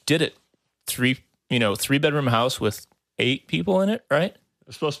we just did it. 3-bedroom house with 8 people in it, right?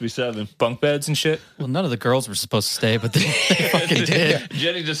 It's supposed to be 7. Bunk beds and shit. Well, none of the girls were supposed to stay, but they fucking did.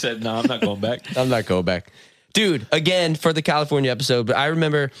 Jenny just said, "No, I'm not going back." I'm not going back. Dude, again, for the California episode, but I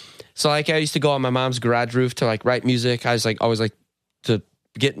remember, so like I used to go on my mom's garage roof to like write music. I was like, always like to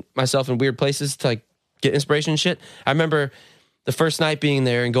get myself in weird places to like get inspiration and shit. I remember the first night being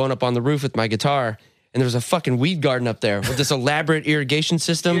there and going up on the roof with my guitar, and there was a fucking weed garden up there with this elaborate irrigation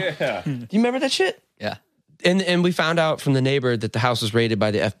system. Yeah. You remember that shit? Yeah. And we found out from the neighbor that the house was raided by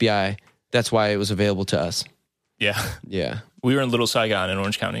the FBI. That's why it was available to us. Yeah. Yeah. We were in Little Saigon in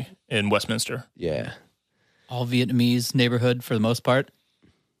Orange County in Westminster. Yeah. All Vietnamese neighborhood for the most part.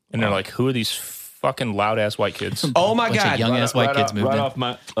 And they're like, who are these fucking loud ass white kids? Oh my Bunch of God. young ass white kids moved right in. off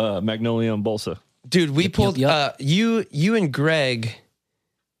my Magnolia and Bolsa. Dude, we pulled yep. you and Greg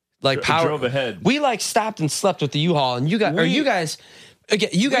like power drove ahead. We like stopped and slept with the U-Haul, and you guys again,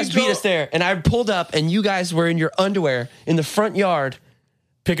 you guys beat drove- us there, and I pulled up, and you guys were in your underwear in the front yard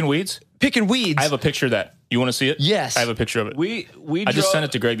Picking weeds? picking weeds. I have a picture of that. You want to see it? Yes. I have a picture of it. We I just sent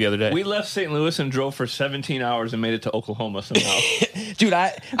it to Greg the other day. We left St. Louis and drove for 17 hours and made it to Oklahoma somehow. Dude,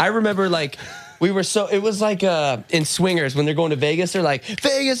 I remember like we were so it was like in Swingers when they're going to Vegas, they're like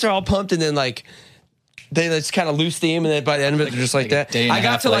Vegas, they're all pumped, and then like they just kind of lose steam, and then by the end of it, they're just like a that. day and I a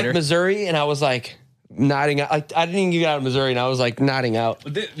got half to later. like Missouri, and I was like nodding out. I didn't even get out of Missouri, and I was like nodding out.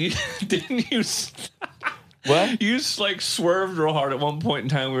 Didn't you? What? You like swerved real hard at one point in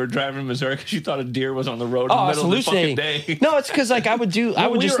time. We were driving in Missouri because you thought a deer was on the road in Oh, I the was middle of the fucking hallucinating. day. No, it's because like I would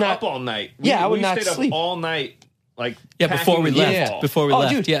we just were not. up all night. Yeah, I would we not stayed sleep. up all night. Like Yeah, before we packing left. the U-Haul. Before we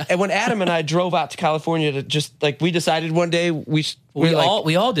left, dude, yeah. And when Adam and I drove out to California to just like we decided one day we We like,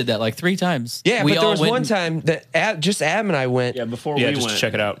 all did that like 3 times. yeah, we but there all was went one and- time that Adam and I went. Yeah, before Yeah, we just went. to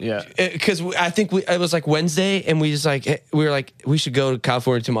check it out. Yeah. Because I think it was like Wednesday, and we were like we should go to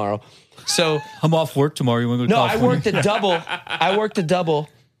California tomorrow. So I'm off work tomorrow. You want to go to no, I California? worked a double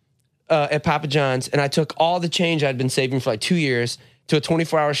at Papa John's, and I took all the change I'd been saving for like 2 years to a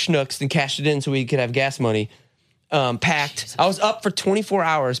 24-hour Schnucks and cashed it in so we could have gas money. Packed. I was up for 24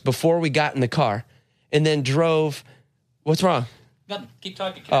 hours before we got in the car, and then drove. What's wrong? Nothing. Keep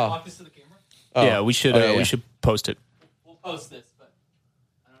talking. Can I walk this to the camera? Yeah, we should yeah. we should post it. We'll post this, but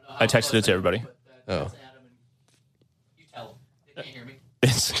I don't know how I texted it to everybody. That's Adam and you tell them. They can't hear me.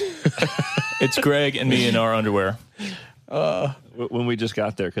 It's Greg and me in our underwear. When we just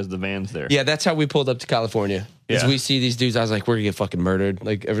got there because the van's there. Yeah, that's how we pulled up to California. As Yeah. we see these dudes, I was like, we're gonna get fucking murdered.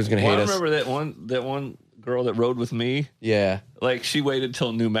 Like everyone's gonna Well, hate I us. remember that one girl that rode with me. Yeah, Like she waited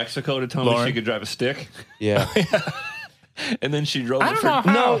till New Mexico to tell me Lauren? she could drive a stick, yeah. and then she drove. I don't know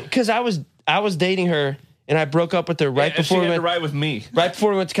how. No, because I was dating her, and I broke up with her right And before she we had to went. ride with me. Right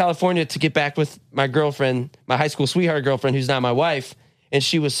before we went to California to get back with my girlfriend, my high school sweetheart girlfriend, who's not my wife. And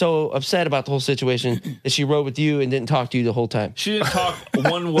she was so upset about the whole situation that she rode with you and didn't talk to you the whole time. She didn't talk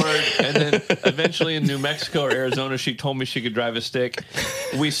one word, and then eventually in New Mexico or Arizona, she told me she could drive a stick.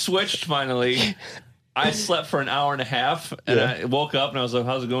 We switched finally. I slept for an hour and a half, and I woke up and I was like,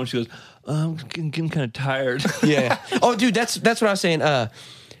 "How's it going?" She goes, "I'm getting kind of tired." Yeah. Oh, dude, that's what I was saying.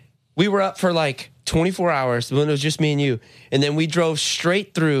 We were up for like 24 hours when it was just me and you, and then we drove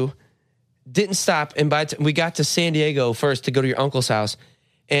straight through. Didn't stop, and by the time we got to San Diego first to go to your uncle's house,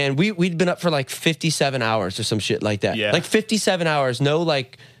 and we'd been up for like 57 hours or some shit like that. Yeah. Like 57 hours, no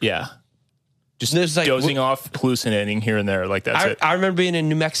like. Yeah. Just There's like- dozing off, hallucinating here and there. Like that's it. I remember being in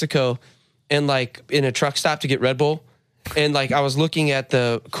New Mexico and like in a truck stop to get Red Bull, and like I was looking at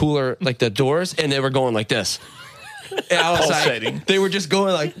the cooler, like the doors, and they were going like this. And I was Pulsating. like, they were just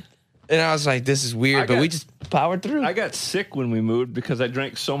going like, and I was like, this is weird, but we just powered through. I got sick when we moved because I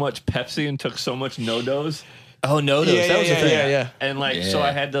drank so much Pepsi and took so much no-dos. Oh no, that was a thing. yeah. And like, so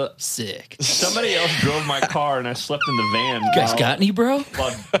I had to. Sick. Somebody else drove my car, and I slept in the van. You guys got any, bro?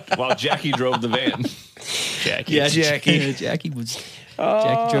 while Jackie drove the van. Jackie. Yeah, Jackie. Jackie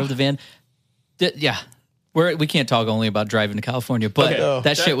drove the van. Yeah. We can't talk only about driving to California, but Okay.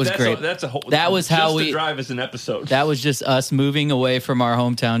 that shit was that's great. That's a whole. That was how just we- the drive is an episode. That was just us moving away from our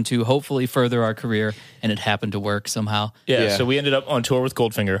hometown to hopefully further our career, and it happened to work somehow. Yeah, Yeah. so we ended up on tour with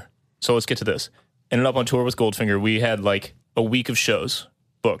Goldfinger. So let's get to this. Ended up on tour with Goldfinger. We had like a week of shows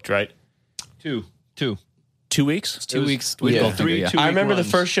booked, right? Two. 2 weeks? 2 weeks. We with had Goldfinger, three yeah. 2 I week remember runs.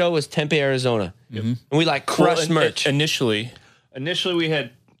 the first show was Tempe, Arizona. And we like crushed merch. Initially. Initially, we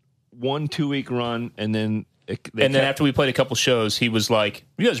had 1 2 week run, and then And then after we played a couple shows, he was like,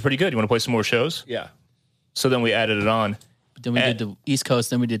 you guys are pretty good. You want to play some more shows? yeah. So then we added it on. Then we did the East Coast.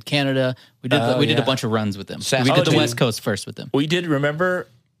 Then we did Canada. We did we did a bunch of runs with them. South- We did the dude. West Coast first with them. We did remember,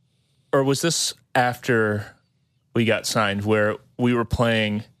 or was this after we got signed, where we were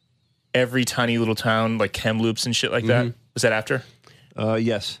playing every tiny little town, like Kamloops and shit like that? Was that after?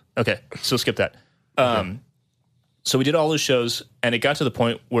 Yes. Okay, so skip that. So we did all those shows, and it got to the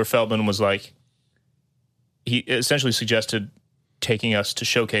point where Feldman was like, he essentially suggested taking us to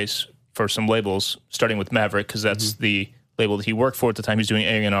showcase for some labels, starting with Maverick, because that's the label that he worked for at the time. He was doing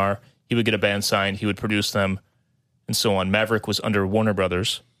A&R. He would get a band signed. He would produce them, and so on. Maverick was under Warner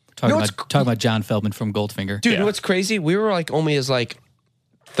Brothers. Talking what's about John Feldman from Goldfinger. Dude, Yeah. what's crazy? We were like only his like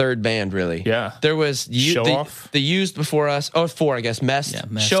third band, really. Yeah. There was Show Off? the Used before us. Oh, 4, I guess. Messed. Yeah,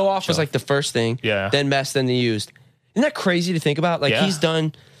 Messed. Show Off Show was like the first thing. Yeah. Then Messed, then the Used. Isn't that crazy to think about? Like Yeah. he's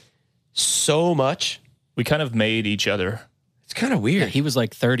done so much. We kind of made each other. It's kind of weird. Yeah, he was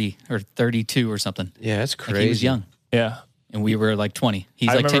like 30 or 32 or something. Yeah, that's crazy. Like he was young, Yeah. and we were like 20. He's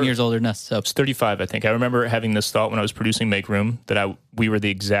I like 10 remember- years older than us. So It's 35, I think. I remember having this thought when I was producing Make Room that we were the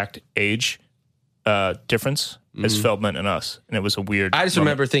exact age difference as Feldman and us, and it was a weird. I just moment.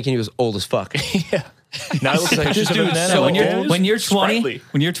 remember thinking he was old as fuck. Yeah. Now I look at like, pictures this of him dude- then. so I'm when like, you're "Yeah, when you're he's 20, sprightly."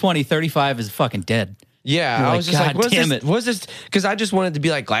 when you're 20, 35 is fucking dead. Yeah, You're I like, was just God like, what's damn this? it. What's this? Because I just wanted to be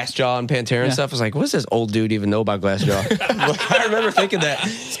like Glassjaw and Pantera and Yeah. stuff. I was like, what's this old dude even know about Glassjaw? I remember thinking that.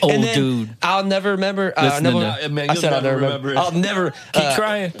 Old And then dude. I'll never remember. Listening never, to- Man, I you'll said I'll never never remember remember. it. I'll never. Keep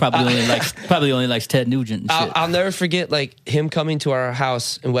trying. Probably only likes Ted Nugent and shit. I'll never forget like him coming to our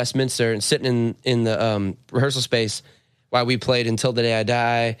house in Westminster and sitting in the rehearsal space while we played Until the Day I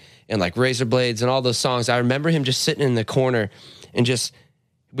Die and like Razor Blades and all those songs. I remember him just sitting in the corner and just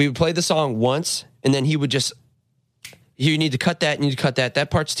we would play the song once and then he would just. You need to cut that. You need to cut that. That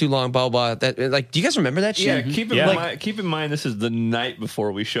part's too long. Blah blah. That like. Do you guys remember that shit? Yeah, Yeah. keep in mind this is the night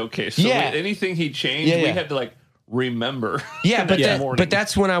before we showcased. So Yeah. anything he changed, Yeah, we yeah. had to like remember. Yeah, but the next that, morning. but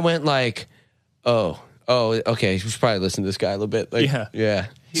that's when I went like, oh, okay. We should probably listen to this guy a little bit. Like, Yeah. yeah.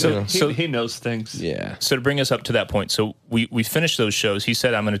 he knows things. Yeah. So to bring us up to that point, so we finished those shows. He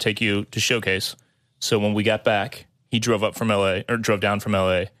said, "I'm going to take you to showcase." So when we got back, he drove down from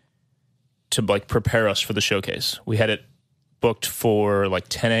LA to like prepare us for the showcase. We had it booked for like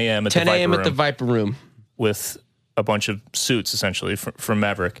 10 a.m. at 10 the a.m. Viper at the Room Viper Room. with a bunch of suits essentially from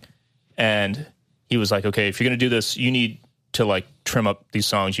Maverick, and he was like, "Okay, if you're going to do this, you need to like trim up these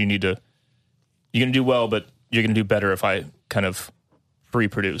songs. You're going to do well, but you're going to do better if I kind of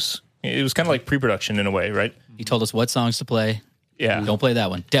pre-produce." It was kind of like pre-production in a way, right? He told us what songs to play. Yeah. Don't play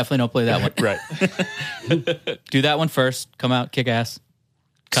that one. Definitely don't play that one. Right. Do that one first. Come out, kick ass.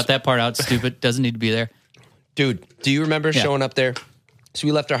 Cut that part out. Stupid. Doesn't need to be there. Dude, do you remember showing up there? So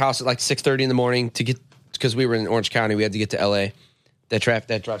we left our house at like 6:30 in the morning to get because we were in Orange County. We had to get to LA. That drive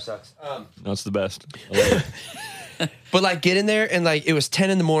sucks. No, it's the best. But like get in there and like it was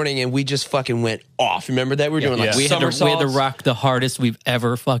 10 in the morning and we just fucking went off. Remember that? We were doing like Yeah. We had to somersaults. rock the hardest we've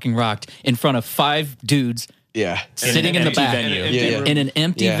ever fucking rocked in front of 5 dudes Yeah. sitting in the empty back venue. Yeah. in an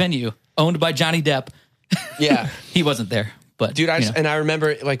empty Yeah. venue owned by Johnny Depp. Yeah. He wasn't there, but Dude, you know. and I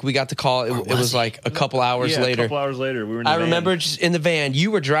remember like we got the call. It was like a couple hours Yeah, later. a couple hours later, we were in the I van. remember just in the van,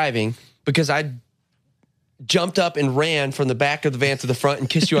 you were driving because I jumped up and ran from the back of the van to the front and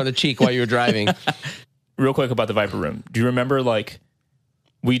kissed you on the cheek while you were driving. Real quick about the Viper Room. Do you remember like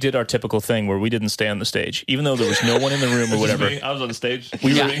we did our typical thing where we didn't stay on the stage, even though there was no one in the room or whatever. Me, I was on the stage.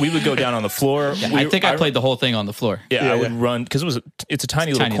 We would go down on the floor. I think I played the whole thing on the floor. Yeah, Yeah, I would yeah. run because it's a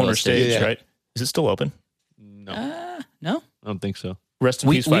tiny little tiny corner little stage, stage. Yeah. right? Is it still open? No, I don't think so. Rest in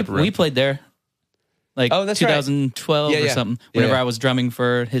peace, Viper Room. we played there. Like Oh, that's right. 2012 Yeah, or yeah. something. Whenever Yeah. I was drumming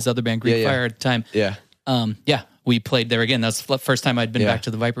for his other band, Greek Yeah, yeah. Fire at the time. Yeah. Yeah, we played there again. That's the first time I'd been Yeah. back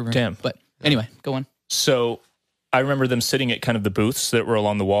to the Viper Room. Damn. But anyway, go on. So I remember them sitting at kind of the booths that were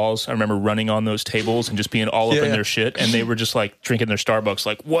along the walls. I remember running on those tables and just being all up Yeah, in yeah. their shit. And they were just like drinking their Starbucks,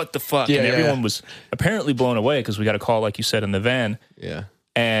 like, what the fuck? Yeah, and yeah, everyone yeah. was apparently blown away because we got a call, like you said, in the van. Yeah.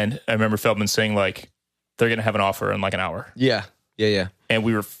 And I remember Feldman saying, like, they're going to have an offer in like an hour. Yeah. Yeah. Yeah. And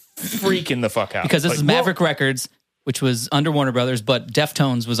we were freaking the fuck out. Because this Like, is Maverick Records, which was under Warner Brothers, but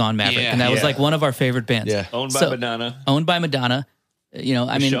Deftones was on Maverick, Yeah. and that was Yeah. like one of our favorite bands. Yeah. Owned by So- Madonna. Owned by Madonna. You know,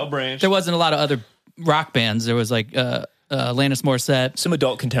 I mean, Michelle Branch. there wasn't a lot of other rock bands. There was like Alanis Morissette. Some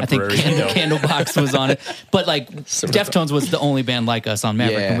adult I think contemporaries. Candlebox was on it. But like Deftones was the only band like us on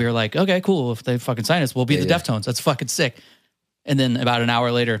Maverick. Yeah. And we were like, okay, cool. If they fucking sign us, we'll be the Deftones. That's fucking sick. And then about an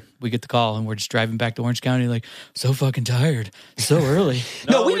hour later, we get the call and we're just driving back to Orange County, like, so fucking tired. So early.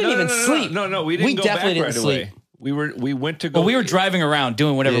 No, we didn't even sleep. No, we didn't We go definitely back didn't right sleep. away. We went to go. Well, we were driving around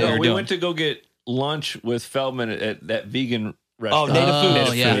doing whatever we were we doing. went to go get lunch with Feldman at that vegan Oh, restaurant. Native Foods.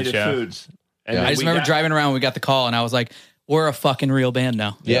 Oh, yeah. Native Yeah. Foods. And I then just we remember got- driving around when we got the call and I was like, we're a fucking real band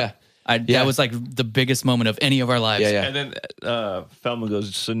now. Yeah. That was like the biggest moment of any of our lives. Yeah. And then Feldman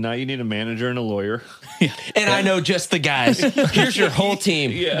goes, so now you need a manager and a lawyer. And I know just the guys. Here's your whole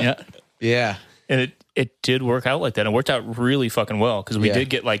team. Yeah. Yeah. And it did work out like that. It worked out really fucking well because we Yeah. did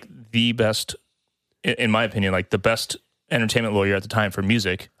get like the best, in my opinion, like the best entertainment lawyer at the time for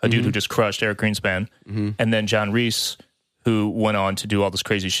music, a dude who just crushed Eric Greenspan, and then John Reese, who went on to do all this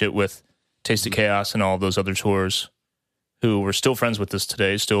crazy shit with Taste of Chaos and all those other tours, who we're still friends with us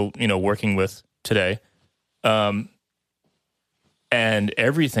today, still, working with today. And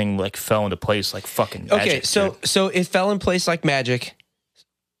everything like fell into place like fucking magic. Okay, so it fell in place like magic.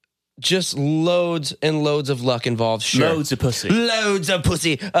 Just loads and loads of luck involved. Sure. loads of pussy. Loads of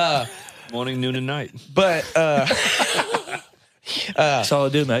pussy. Morning, noon, and night. But That's all I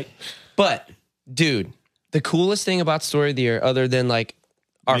do, mate. But, dude, the coolest thing about Story of the Year, other than like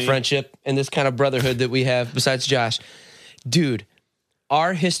our friendship and this kind of brotherhood that we have, besides Josh, dude,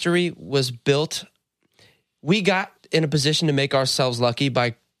 our history was built. We got in a position to make ourselves lucky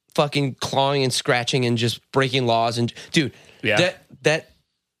by fucking clawing and scratching and just breaking laws. And, dude, Yeah. that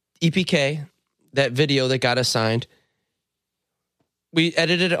EPK, that video that got us signed, we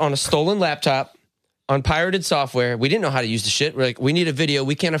edited it on a stolen laptop. On pirated software. We didn't know how to use the shit. We're like, we need a video.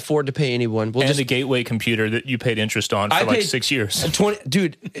 We can't afford to pay anyone. We'll And just a gateway computer that you paid interest on for I like paid 6 years.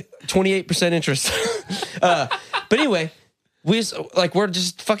 28% interest. But anyway, we're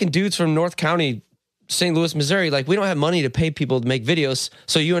just fucking dudes from North County, St. Louis, Missouri. Like, we don't have money to pay people to make videos.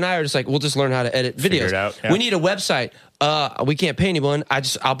 So you and I are just like, we'll just learn how to edit videos. Figure it out, yeah. We need a website. We can't pay anyone.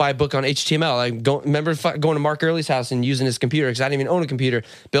 I'll buy a book on HTML. I remember going to Mark Early's house and using his computer because I didn't even own a computer,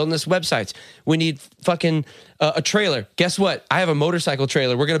 building this websites. We need fucking a trailer. Guess what? I have a motorcycle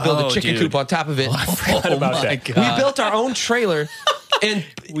trailer. We're going to build a chicken coop on top of it. I forgot about that. We built our own trailer and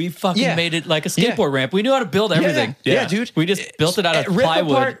We fucking Yeah. made it like a skateboard ramp. We knew how to build everything. Yeah, dude. We just built it out of Rip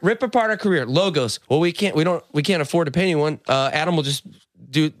plywood. Rip apart our career. Logos. Well, we can't afford to pay anyone. Adam will just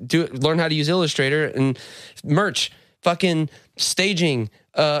learn how to use Illustrator and merch, fucking staging,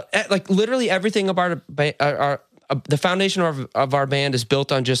 like literally everything about the foundation of our band is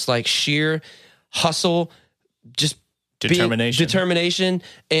built on just like sheer hustle, just determination,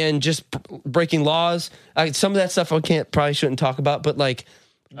 and just breaking laws. Some of that stuff probably shouldn't talk about, but like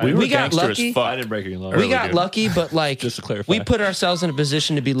We were got gangster lucky. as fuck. I didn't break any law. We got lucky, but like Just to clarify. we put ourselves in a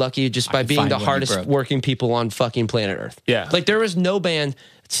position to be lucky just by being find the when you hardest broke. working people on fucking planet Earth. Yeah. Like there is no band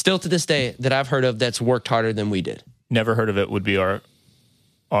still to this day that I've heard of that's worked harder than we did. Never heard of it would be our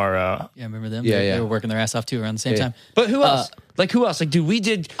Yeah, remember them? Yeah, they, yeah. They were working their ass off too around the same time. But who else? Who else? Like, dude, we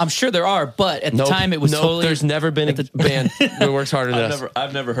did. I'm sure there are, but at the time it was totally. There's never been a band that works harder than us.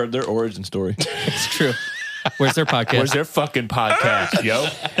 I've never heard their origin story. It's true. Where's their podcast? Where's their fucking podcast, yo?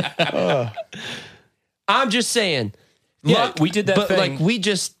 I'm just saying. Yeah, luck, we did that but thing. like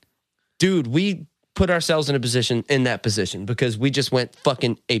we put ourselves in that position because we just went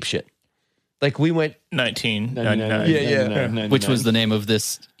fucking apeshit. Like we went 1999. Yeah. Which was the name of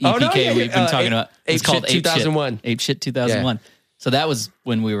this Oh, EPK no, yeah, we've been talking about. Ape It's called Shit Ape 2001. Shit. Ape Shit 2001. So that was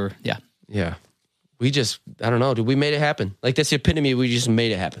when we were, Yeah. We just, I don't know, dude. We made it happen. Like that's the epitome. We just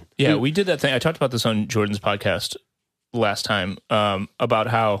made it happen. Yeah, we did that thing. I talked about this on Jordan's podcast last time about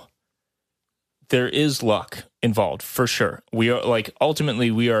how there is luck involved for sure. We are like, ultimately,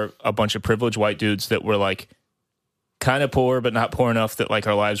 we are a bunch of privileged white dudes that were like kind of poor, but not poor enough that like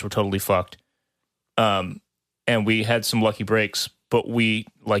our lives were totally fucked. And we had some lucky breaks, but we,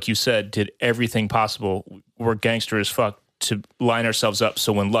 like you said, did everything possible. We're gangster as fuck to line ourselves up.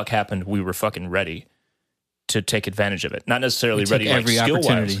 So when luck happened, we were fucking ready to take advantage of it. Not necessarily took ready like every skill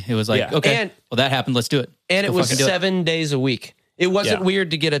opportunity. wise. It was like, Yeah. okay, And- well, that happened. Let's do it. And it Let's was go fucking do 7 days a week. It wasn't Yeah.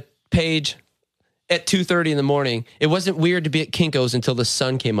 weird to get a page at 2:30 in the morning. It wasn't weird to be at Kinko's until the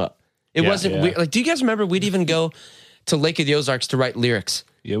sun came up. It Yeah. wasn't Yeah. weird. Like, do you guys remember we'd even go to Lake of the Ozarks to write lyrics?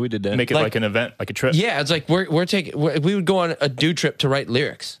 Yeah, we did that. Make it Like- like an event, like a trip. Yeah, it's like we would go on a dude trip to write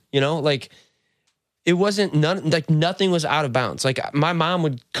lyrics. You know, like it wasn't nothing was out of bounds. Like my mom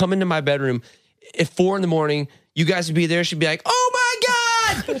would come into my bedroom at 4 a.m. You guys would be there. She'd be like, "Oh my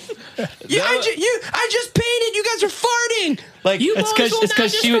God! I just painted. You guys are farting. Like It's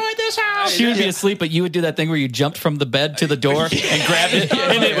because she would be asleep, but you would do that thing where you jumped from the bed to the door and grabbed it,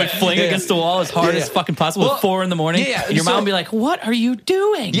 and it would fling against the wall as hard as fucking possible at 4 a.m. And your mom would be like, "What are you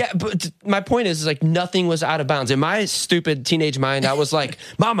doing?" Yeah, but my point is like nothing was out of bounds. In my stupid teenage mind, I was like,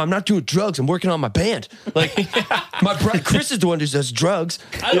 "Mom, I'm not doing drugs. I'm working on my band." Like my brother Chris is the one who does drugs.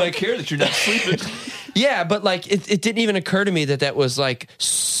 I don't care that you're not sleeping. Yeah, but like it didn't even occur to me that was like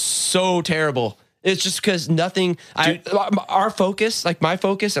so terrible. It's just because nothing. Our focus, like my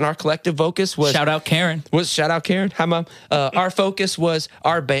focus and our collective focus was Shout out Karen. Shout out Karen. Hi, Mom. Our focus was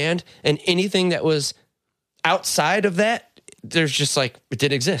our band, and anything that was outside of that, there's just like it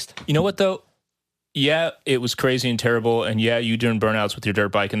didn't exist. You know what though? Yeah, it was crazy and terrible, and yeah, you doing burnouts with your dirt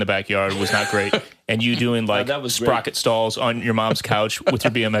bike in the backyard was not great, and you doing like that was sprocket stalls on your mom's couch with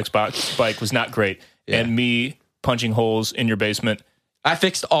your BMX bike was not great, and me punching holes in your basement. I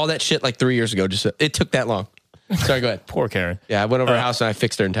fixed all that shit like 3 years ago. Just it took that long. Sorry, go ahead. Poor Karen. Yeah, I went over her house and I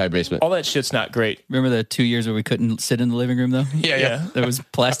fixed her entire basement. All that shit's not great. Remember the 2 years where we couldn't sit in the living room though? Yeah. There was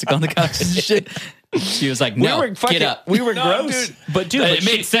plastic on the couch and shit. She was like, "No, get up." We were No, gross. dude. But It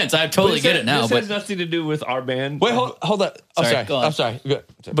made sense. I totally get it now. This But has nothing to do with our band. Wait, hold up. I'm Sorry, sorry. go on. I'm sorry. Good.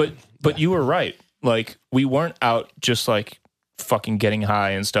 But you were right. Like we weren't out just like fucking getting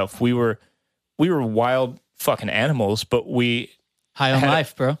high and stuff. We were wild fucking animals, but we high on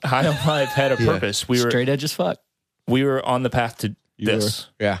life, bro. high on life had a purpose. We were Straight edge as fuck. we were on the path to this.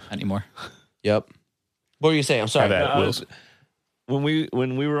 Yeah. Not anymore. Yep. What were you saying? I'm sorry. Have at it, Wills.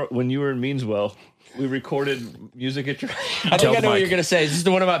 when you were in Meanswell, we recorded music at your. I Tell think I the know what mic. you're gonna say. Is this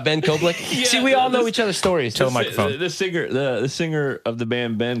the one about Ben Koblik? See, we all know each other's stories. Tell the microphone. The singer of the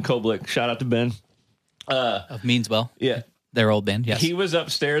band, Ben Koblik. Shout out to Ben. Of Meanswell, Yeah. their old band. Yes. He was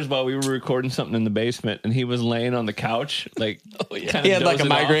upstairs while we were recording something in the basement, and he was laying on the couch, like kinda He had like a dozing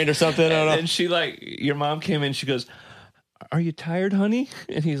migraine off. or something. I don't know. And she your mom came in. She goes, "Are you tired, honey?"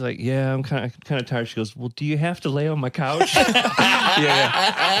 And he's like, "Yeah, I'm kind of tired." She goes, "Well, do you have to lay on my couch?"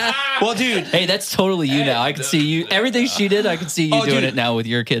 Well, dude, Hey, that's totally you now. I can see you. Everything she did, I can see you doing dude. it now with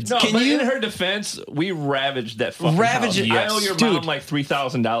your kids. No, Can but you- in her defense, we ravaged that fucking Ravaged house. it, I yes. owe your Dude. mom like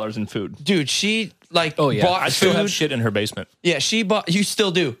 $3,000 in food. dude, she like Oh, yeah. bought I still food. have shit in her basement. Yeah, she bought. You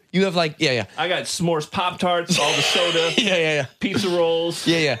still do. You have like yeah. I got s'mores Pop Tarts, all the soda, Yeah. pizza rolls.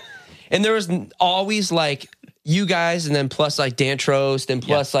 Yeah. And there was always like you guys, and then plus like Dan Trost, and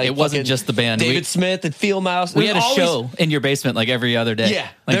plus like it wasn't fucking just the band. David We- Smith and Field Mouse. We had a There was always- show in your basement like every other day. Yeah. Like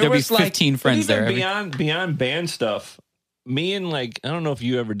There there'd be was, like- 15 friends Even there. beyond band stuff, me and like I don't know if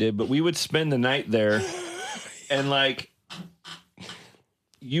you ever did, but we would spend the night there, and like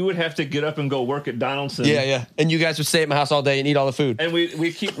you would have to get up and go work at Donaldson. Yeah. And you guys would stay at my house all day and eat all the food. And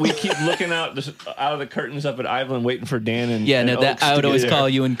we keep looking out of the curtains up at Ivan, waiting for Dan and Yeah, and no, that Oaks I to would get always there. call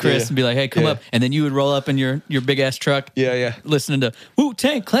you and Chris Yeah. and be like, "Hey, come Yeah. up," and then you would roll up in your big ass truck, Yeah. listening to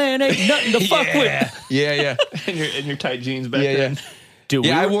Wu-Tang Clan ain't nothing to fuck with. Yeah. in your tight jeans back Yeah. then. Dude,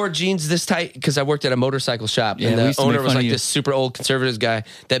 Yeah, I we were, wore jeans this tight because I worked at a motorcycle shop, Yeah, and we the used to make owner was fun of like you. this super old conservative guy.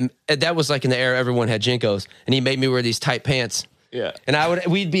 That was like in the era everyone had Jinkos, and he made me wear these tight pants. Yeah. And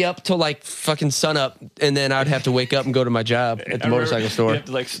we'd be up till like fucking sun up, and then I'd have to wake up and go to my job at the I remember motorcycle store. You have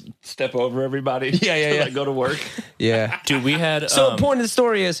to like step over everybody. Yeah. to, like go to work. Yeah. dude, we had So the point of the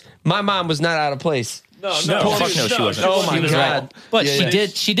story is, my mom was not out of place. No, No, fuck no, she wasn't. Oh my was god! right. But Yeah, yeah.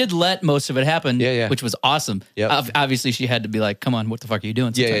 she did let most of it happen, Yeah. which was awesome. Yep. Obviously, she had to be like, "Come on, what the fuck are you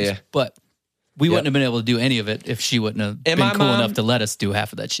doing?" Yeah, sometimes. yeah. But we wouldn't have been able to do any of it if she wouldn't have And been my cool mom- enough to let us do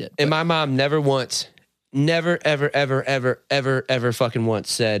half of that shit. And my mom never once, never, ever fucking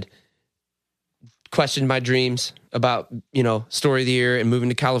once said, questioned my dreams about, story of the year and moving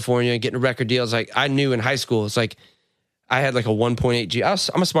to California and getting a record deal. It's like, I knew in high school, it's like, I had like a 1.8 G.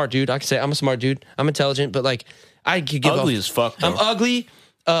 I'm a smart dude. I can say I'm a smart dude. I'm intelligent, but like, I could give ugly as fuck. Though. I'm ugly.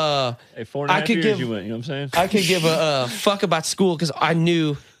 Hey, 4.5 I could years give- you went. You know what I'm saying? I could give a fuck about school because I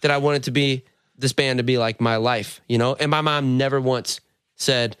knew that I wanted to be this band to be like my life, And my mom never once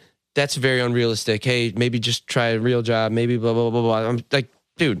said, that's very unrealistic. Hey, maybe just try a real job. Maybe blah, blah, blah, blah. I'm like,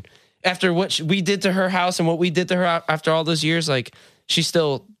 dude, after what we did to her house and what we did to her after all those years, like, she's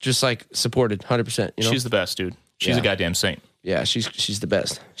still just like supported 100%. She's the best, dude. She's Yeah. a goddamn saint. Yeah, she's the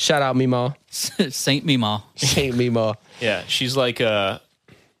best. Shout out Meemaw. Saint Meemaw. Saint Meemaw. Yeah, she's like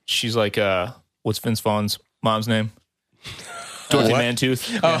what's Vince Vaughn's mom's name? Dorothy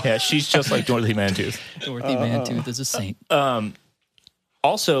Mantooth. Yeah, she's just like Dorothy Mantooth. Dorothy Mantooth is a saint.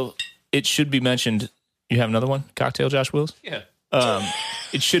 Also, it should be mentioned. You have another one, cocktail, Josh Wills. Yeah.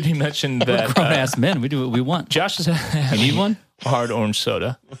 It should be mentioned that Grown ass men, we do what we want. Josh is having need one? hard orange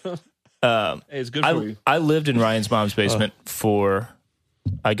soda. Hey, it's good for you. I lived in Ryan's mom's basement for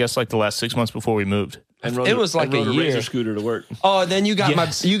I guess like the last 6 months before we moved. And It was like rode a year. Razor scooter to work. Oh, then you got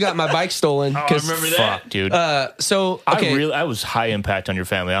my bike stolen. I 'cause- remember that. Fuck, dude. So okay, I was high impact on your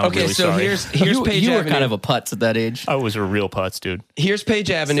family. I'm okay. really So sorry. here's You, Page you were Avenue. kind of a putz at that age. I was a real putz, dude. Here's Page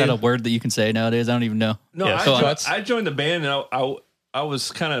Is Avenue. that a word that you can say nowadays? I don't even know. No, Yeah, I joined the band, and I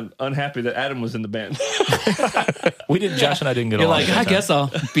was kind of unhappy that Adam was in the band. Josh and I didn't get You're along. like, at I that guess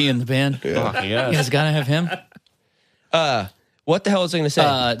I'll be in the band. time. Fuck, You yeah. guys gotta have him. What the hell was I going to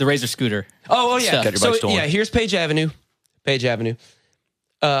say? The Razor scooter. oh yeah. Got your So bike stolen. yeah, here's Page Avenue. Page Avenue.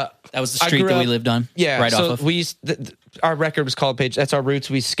 That was the I street grew that we up- lived on. Yeah, right so off of. we used our record was called Page. That's our roots.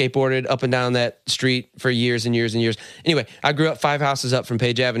 We skateboarded up and down that street for years and years and years. Anyway, I grew up 5 houses up from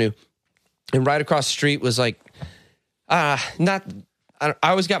Page Avenue, and right across the street was like, I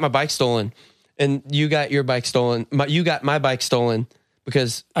always got my bike stolen, and you got your bike stolen. You got my bike stolen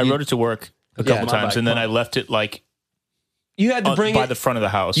because I rode it to work a couple my times, bike, and then huh? I left it like you had to bring by it the front of the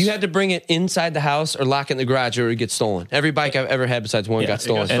house. You had to bring it inside the house or lock it in the garage or it would get stolen. Every bike I've ever had besides one Yeah, got it got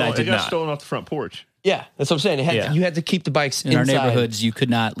stolen. And I It did got not. stolen off the front porch. Yeah, that's what I'm saying. Yeah. You had to keep the bikes in our inside. neighborhoods, you could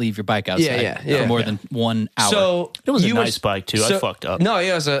not leave your bike outside yeah. for more than 1 hour. So It was a you were- nice bike, too. I fucked up. No,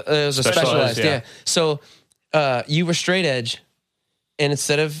 it was a specialized. yeah. Yeah. So you were straight edge, and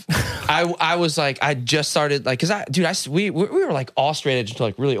instead of I was like I just started like because we were like all straight edge until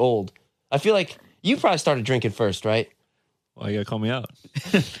like really old. I feel like you probably started drinking first, right? Well, you gotta call me out.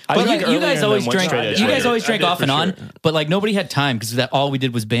 I But drank you earlier guys and always then went drank. straight edge You guys later. always drank I did off and for on, sure. but like nobody had time because that all we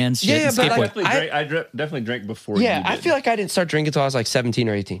did was bands, shit, Yeah, and but I- skateboard. I definitely drank before you Yeah, did. I feel like I didn't start drinking until I was like 17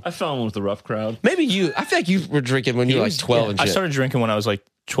 or 18. I fell in with the rough crowd. Maybe you. I feel like you were drinking when you were like 12 and I shit. started drinking when I was like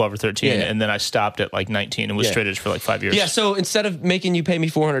 12 or 13, Yeah. and then I stopped at like 19 and was Yeah. straight edge for like 5 years. Yeah, so instead of making you pay me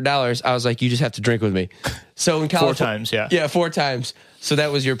 $400, I was like, you just have to drink with me. So in California, 4 times, yeah. Yeah, 4 times. So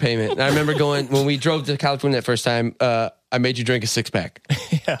that was your payment. And I remember going when we drove to California that first time. I made you drink a 6-pack.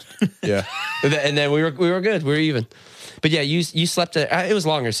 Yeah. Yeah, and then we were good. We were even. But yeah, you slept. It was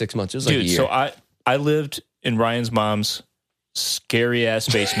longer, 6 months. It was like a Dude, year. so I lived in Ryan's mom's scary ass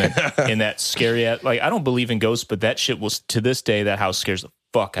basement in that scary ass, like I don't believe in ghosts, but that shit was to this day that house scares the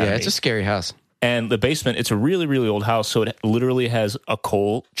fuck out yeah, of it's me. a scary house. And the basement, it's a really, really old house, so it literally has a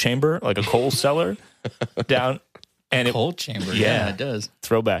coal chamber, like a coal cellar down. And it Cold chamber. Yeah. Yeah, it does.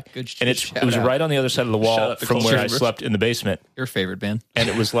 throwback. Good and it shout was out. right on the other side of the Shout wall out to from Coal where I Chamber. slept in the basement. Your favorite band. And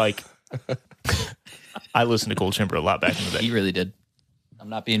it was like I listened to Cold Chamber a lot back in the day. He really did. I'm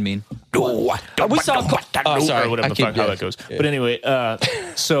not being mean. We saw. Oh, sorry. Or whatever the fuck how that goes. But anyway,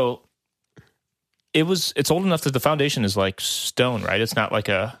 so it's old enough that the foundation is like stone, right? It's not like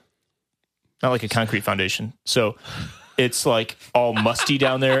a concrete foundation. So it's like all musty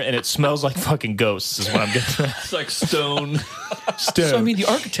down there, and it smells like fucking ghosts. Is what I'm getting at. It's like stone. So I mean, the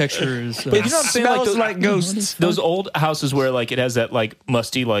architecture is. But you know what I'm saying? Like Smells those, like ghosts. those old houses where like it has that like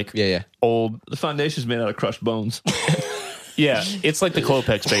musty like Yeah. old. The foundation's made out of crushed bones. Yeah, it's like the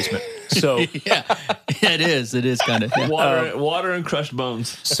Klopex basement. So yeah, it is. It is kind of. Yeah. Water and crushed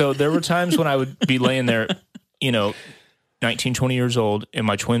bones. So there were times when I would be laying there, 19, 20 years old in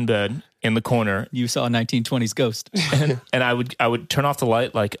my twin bed in the corner, You saw a 1920s ghost. and I would turn off the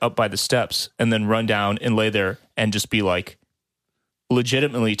light like up by the steps and then run down and lay there and just be like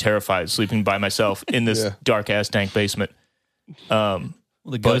legitimately terrified sleeping by myself in this dark ass dank basement. Well,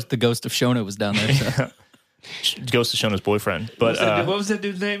 the ghost of Shona was down there. So. Ghost of Shona's boyfriend. But What was that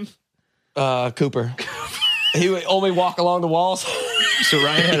dude's name? Cooper. He would only walk along the walls. so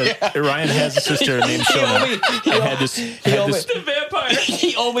Ryan has a sister named Shona. I had this The vampire.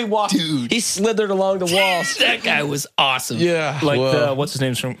 He only walked. Dude. He slithered along the walls. That guy was awesome. Yeah. like Whoa. what's his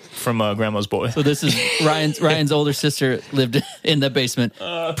name from Grandma's Boy. So this is Ryan's older sister lived in the basement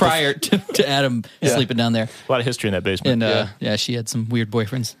prior to Adam sleeping down there, A lot of history in that basement. and yeah, she had some weird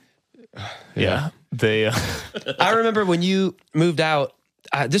boyfriends. yeah. They I remember when you moved out,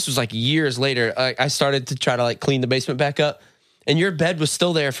 this was like years later, I started to try to like clean the basement back up. And your bed was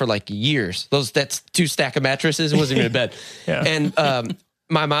still there for like years. That's 2 stack of mattresses. It wasn't even a bed. Yeah. And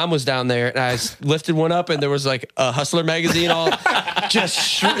my mom was down there, and I lifted one up, and there was like a Hustler magazine, all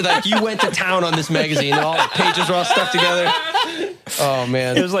like you went to town on this magazine, and all the pages were all stuck together. Oh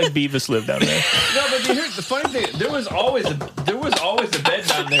man, it was like Beavis lived down there. No, but here's the funny thing. There was always a bed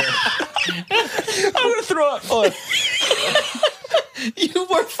down there. I'm gonna throw up. Oh. You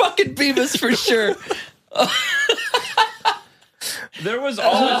were fucking Beavis for sure. There was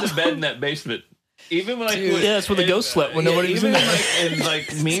always a bed in that basement. Even like Yeah, that's where the ghost slept when nobody was in even there. in like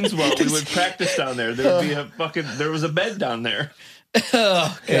Meanswell, we would practice down there. There would be there was a bed down there.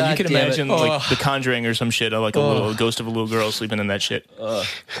 Oh, Yeah, you God can damn it. imagine like The Conjuring or some shit, like a ghost of a little girl sleeping in that shit. But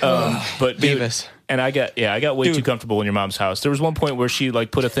dude, Beavis. and I got way too comfortable in your mom's house. There was one point where she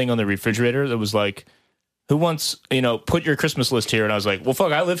like put a thing on the refrigerator that was like, "Who wants put your Christmas list here?" And I was like, "Well,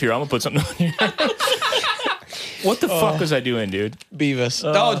 fuck, I live here. I'm gonna put something on here." What the fuck was I doing, dude? Beavis.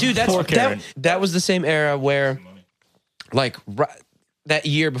 Oh, dude, poor Karen. that was the same era where, like, that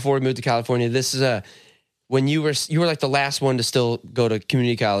year before we moved to California. This is when you were like the last one to still go to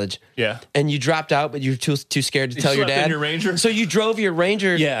community college. Yeah. And you dropped out, but you were too scared to tell your slept in dad. your Ranger? So you drove your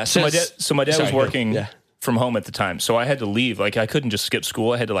Ranger. Yeah. So my dad Sorry, was working yeah. from home at the time, so I had to leave. Like I couldn't just skip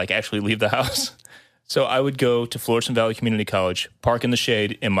school. I had to like actually leave the house. So I would go to Florissant Valley Community College, park in the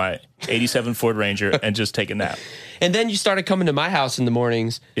shade in my '87 Ford Ranger, and just take a nap. And then you started coming to my house in the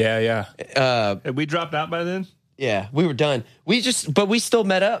mornings. Yeah. Had we dropped out by then? Yeah, we were done. But we still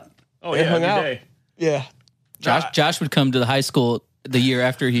met up. Oh, and yeah, hung every out. day. Yeah. Josh would come to the high school the year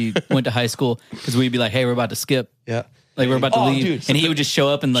after he went to high school because we'd be like, "Hey, we're about to skip. Yeah. Like we're about to Oh, leave," dude. and he would just show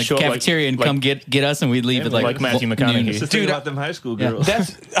up in like Show the up like- cafeteria and like- come get us, and we'd leave at like Matthew noon. McConaughey. It's the thing Dude, about them high school girls.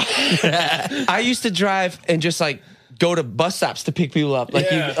 That's I used to drive and just like go to bus stops to pick people up. Like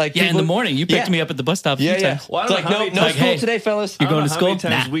Yeah. Yeah, in the morning you picked Yeah. me up at the bus stop. a Yeah, few yeah. times. Well, I It's don't like know how no many school times- hey, today, fellas. You're going to I don't know school?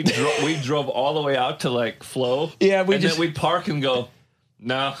 How many times Nah. we drove all the way out to like Flow. Yeah, we and just- then we'd park and go,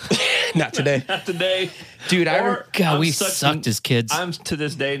 no, Not today. not today, Dude, God, I'm we such sucked as kids. I'm to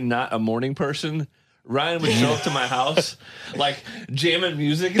this day not a morning person. Ryan would show up to my house like jamming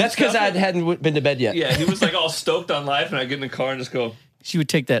music. And That's because stuff. I hadn't been to bed yet. Yeah, he was like all stoked on life, and I get in the car and just go. She would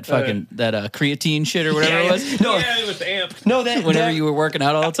take that fucking creatine shit or whatever Yeah, it was. No. Yeah, it was amped. No, that Whenever that- you were working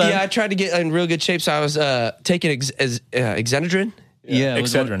out all the time. Yeah, I tried to get in real good shape, so I was taking Excedrin. yeah. it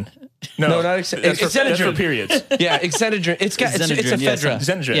was one- Excedrin. No, not that's for Excedrin. periods. Yeah, Excedrin. It's Excedrin, yeah, ephedra.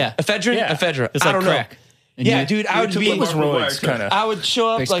 Excedrin. Yeah. Ephedra? Yeah. Ephedra. It's I like don't crack. know. And Yeah, you- dude, I would took be. what It was Mark roids, McGuire kind of. I would show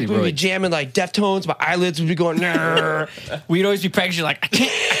up Basically like we'd be roids. jamming like Deftones. My eyelids would be going. "Nah." We'd always be practicing like I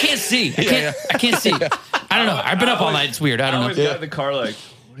can't see. I can't see. I don't know. I've been up all night. It's weird. I I don't always know. got in the car like,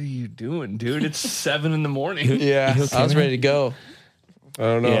 what are you doing, dude? It's 7 in the morning. Yeah, I was ready to go. I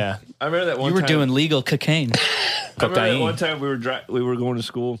don't know. Yeah. I remember that one You were time. doing legal cocaine. I remember that cocaine. one time we were going to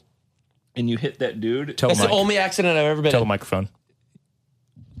school, and you hit that dude. Tell That's the Mike. only accident I've ever been Tell the in. microphone.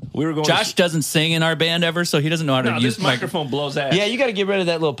 We were going. Josh doesn't sing in our band ever, so he doesn't know how to no, use this microphone blows ass. Yeah, you got to get rid of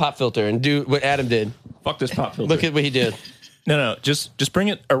that little pop filter and do what Adam did. Fuck this pop filter. Look at what he did. No. Just bring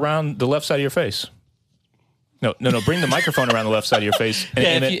it around the left side of your face. No. Bring the microphone around the left side of your face. And Yeah,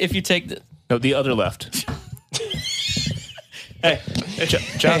 aim it- if you take the no, the other left. Hey,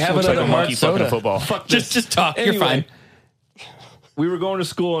 Josh have looks like another a hard monkey fucking soda. a football. Fuck this. just talk. You're fine. We were going to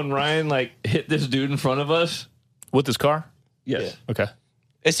school, and Ryan like hit this dude in front of us. With his car? Yes. Okay.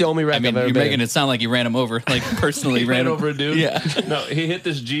 It's the only wreck I mean, I've ever you're been making in. it sound like you ran him over, like personally He ran ran him over a dude. Yeah. No, he hit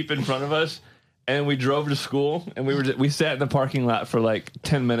this Jeep in front of us, and we drove to school, and we sat in the parking lot for like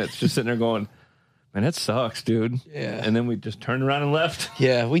 10 minutes, just sitting there going, "Man, that sucks, dude." Yeah. And then we just turned around and left.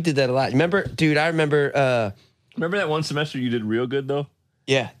 Yeah, we did that a lot. Remember, dude, I remember, Remember that one semester you did real good though?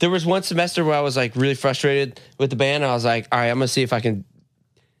 yeah, there was one semester where I was like really frustrated with the band. I was like, all right, I'm going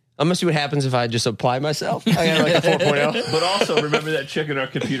to see what happens if I just apply myself. I got like a 4.0. But also remember that chick in our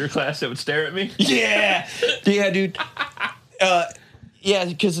computer class that would stare at me? Yeah. Yeah, dude. Yeah,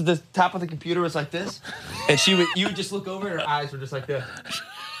 because the top of the computer was like this. And you would just look over and her eyes were just like this.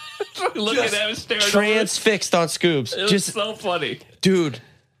 Looking at him staring Transfixed on Scoobs. over us. It was Just, so funny. dude,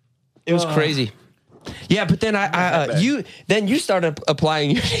 it was crazy. Yeah, but then you started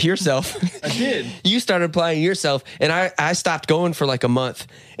applying yourself. I did. You started applying yourself, and I stopped going for like a month,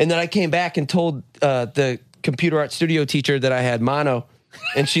 and then I came back and told the computer art studio teacher that I had mono,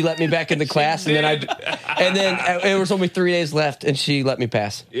 and she let me back into class, and then it was only 3 days left, and she let me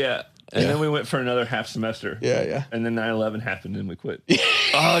pass. Yeah. And then we went for another half semester. Yeah. And then 9/11 happened and we quit.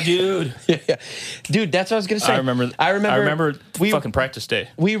 Oh, dude. Yeah, dude, that's what I was gonna say. I remember we fucking practice day.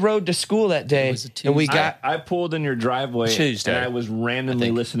 we rode to school that day, was a and we Tuesday. got I pulled in your driveway Tuesday. and I was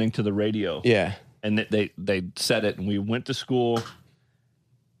randomly listening to the radio. yeah. And they said it and we went to school.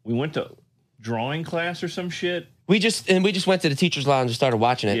 We went to drawing class or some shit. We just went to the teacher's lounge and started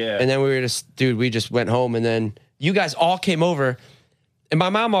watching it. Yeah. And then we just went home, and then you guys all came over. And my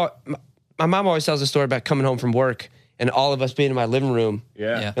mom always tells a story about coming home from work and all of us being in my living room.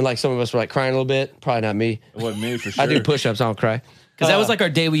 Yeah. Yeah. And like some of us were like crying a little bit. Probably not me. It wasn't me for sure. I do push-ups. I don't cry. Because that was like our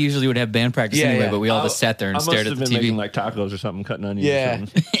day we usually would have band practice Yeah, anyway, yeah. but we all just sat there and I stared must at have the been TV. making like tacos or something, cutting onions or Yeah.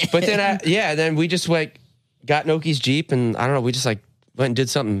 something. But then then we just like got Noki's Jeep, and I don't know, we just like went and did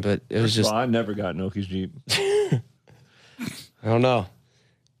something, but it was just Well, I never got Noki's Jeep. I don't know.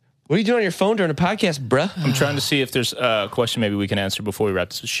 What are you doing on your phone during a podcast, bruh? I'm trying to see if there's a question maybe we can answer before we wrap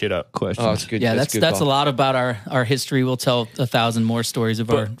this shit up. Questions. Oh, it's good. Yeah, a that's good a call. lot about our history. We'll tell 1,000 more stories of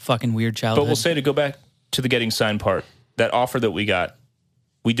our fucking weird childhood. But we'll say, to go back to the getting signed part, that offer that we got,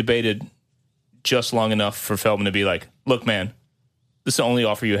 we debated just long enough for Feldman to be like, look, man, this is the only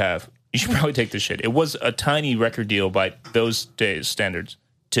offer you have. You should probably take this shit. It was a tiny record deal by those days' standards.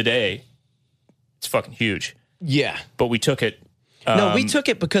 Today, it's fucking huge. Yeah. But we took it. No, we took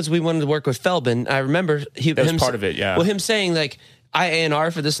it because we wanted to work with Feldman. I remember That was part of it, yeah. Well, him saying, like, I A&R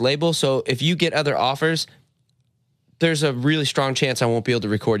for this label, so if you get other offers, there's a really strong chance I won't be able to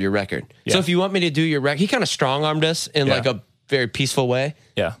record your record. Yeah. So if you want me to do your record, he kind of strong-armed us in, Yeah. like, a very peaceful way.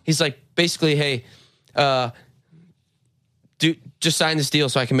 Yeah. He's like, basically, hey, just sign this deal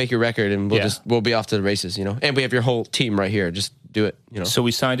so I can make your record, and we'll be off to the races, you know? And we have your whole team right here. Just do it, you know? So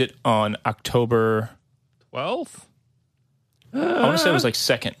we signed it on October, 12th? I want to say it was like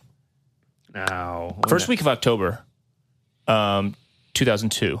 2nd. No. First week of October,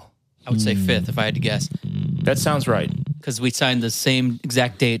 2002. I would say 5th if I had to guess, That sounds right. because we signed the same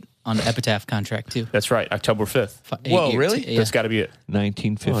exact date on the Epitaph contract too. That's right. October 5th. Whoa, really? Yeah. That's got to be it.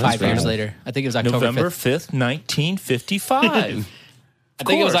 1950. 5 years later. I think it was October November 5th. 5th, 1955. I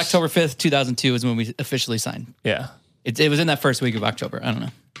think it was course. October 5th, 2002 is when we officially signed. Yeah. It was in that first week of October. I don't know.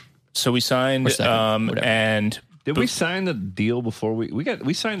 So we signed, Or second, whatever. and Did we sign the deal before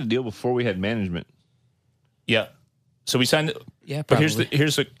we signed the deal before we had management? yeah. So we signed. Yeah, But probably.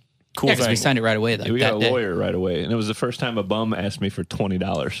 here's the cool Yeah, because thing. we signed it right away. We got a that day. lawyer right away, and it was the first time a bum asked me for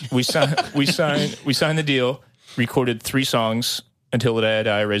 $20. We signed the deal. Recorded 3 songs: Until the Day I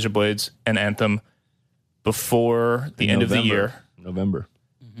Die, Razor Blades, and Anthem before the end of the year. November.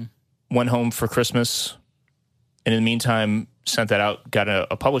 Went home for Christmas, and in the meantime, sent that out. Got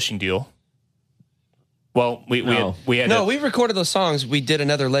a publishing deal. Well, we had No, to- we recorded those songs. We did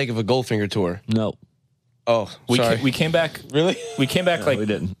another leg of a Goldfinger tour. No, Oh, sorry. we came back. Really? We came back like we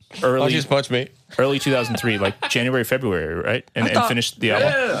didn't. Oh, early just punch me. early 2003, like January, February, right? And finished the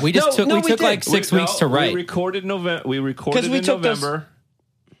album. We just No, took we took did. like 6 weeks to write. We recorded November. We recorded 'Cause we in took those- November.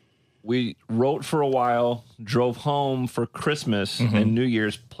 We wrote for a while, drove home for Christmas and New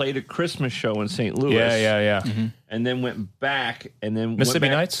Year's, played a Christmas show in St. Louis. Yeah. And then went back and then Mississippi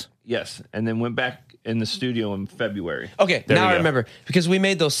went back, Nights? Yes, and then went back in the studio in February. Okay, There now we I go. remember because we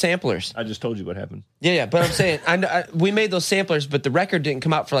made those samplers. I just told you what happened. Yeah, but I'm saying we made those samplers, but the record didn't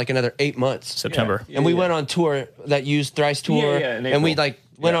come out for like another 8 months. September. Yeah. And we went on tour that used Thrice tour, Yeah, in and we April. like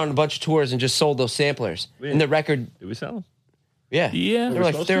went Yeah. on a bunch of tours and just sold those samplers. Yeah. And the record, Did we sell them? Yeah. they were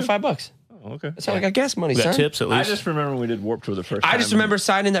like supposed they were to? $5. Oh, okay. That's how I got gas money, We got son. tips at I least. just remember when we did Warped Tour the first time. I just remember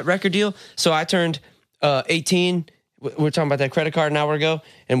signing that record deal. So I turned 18. We were talking about that credit card an hour ago,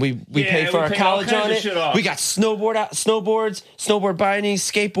 and we Yeah, paid for we our paid all college kinds on of it. shit off. We got snowboards, snowboard bindings,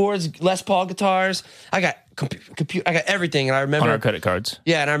 skateboards, Les Paul guitars. I got I got everything, and I remember on our credit cards.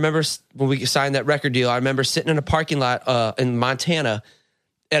 Yeah, and I remember when we signed that record deal. I remember sitting in a parking lot in Montana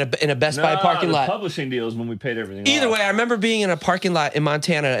in a Best Buy parking the lot. publishing deals when we paid everything. Either off. way, I remember being in a parking lot in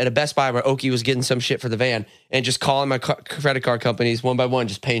Montana at a Best Buy where Okie was getting some shit for the van and just calling my credit card companies one by one,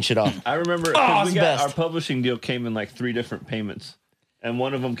 just paying shit off. I remember Oh, 'cause it's we the got best. our publishing deal came in like 3 different payments, and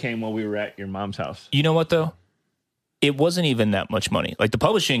one of them came while we were at your mom's house. You know what though? It wasn't even that much money. Like the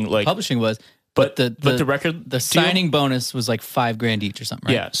publishing, like Publishing was, but the record the deal- signing bonus was like $5,000 each or something.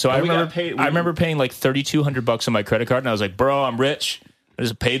 Right? Yeah. So I And we got remember paid- I remember paying like $3,200 on my credit card, and I was like, bro, I'm rich. I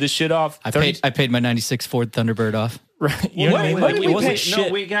just pay this shit off. I paid my '96 Ford Thunderbird off. Right. You know what I mean? what Like, did it we wasn't pay?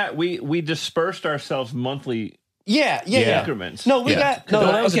 shit. We dispersed ourselves monthly Yeah. increments. No, we Yeah. got no.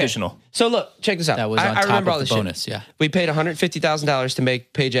 No, that was okay. additional. So look, check this out. That was on I top remember of all the this shit. bonus. Yeah. We paid $150,000 to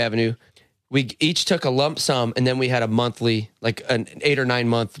make Page Avenue. We each took a lump sum, and then we had a monthly, like an 8 or 9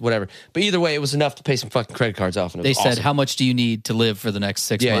 month, whatever. But either way, it was enough to pay some fucking credit cards off. And it They was said, awesome. "How much do you need to live for the next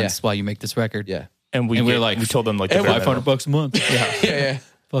 6 Yeah, months yeah. while you make this record?" Yeah, And we And we were get- like, we told them like the and bare $500 minimum. a month. Yeah, yeah.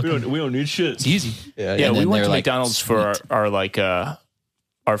 We don't need shit. it's easy. Yeah, Yeah, And we then went they're to like, McDonald's for our like our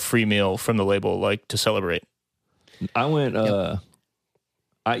free meal from the label, like to celebrate. I went. Because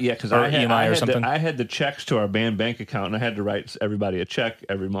Or I had, EMI I or had something? I had the checks to our band bank account, and I had to write everybody a check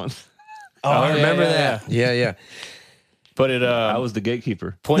every month. Oh, I remember yeah, that. Yeah. But it I was the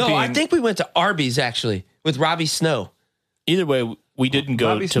gatekeeper. point No, being, I think we went to Arby's actually with Robbie Snow. either way we didn't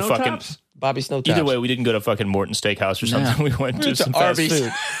go Bobby to fucking. Snowtops? Bobby Snow. Either way, we didn't go to fucking Morton Steakhouse or something. We went to went to some fast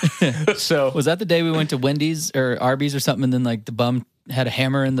Arby's. food. So Was that the day we went to Wendy's or Arby's or something? And then like the bum had a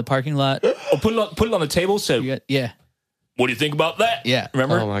hammer in the parking lot. put it on the table. Said, Yeah. "What do you think about that?" Yeah.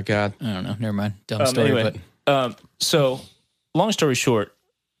 Remember? Oh my god. I don't know. Never mind. Dumb story. Anyway, so long story short,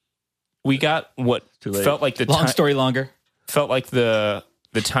 we got what Too late. felt like the But long ti- story longer. felt like the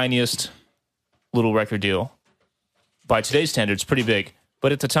the tiniest little record deal. By today's standards, pretty big.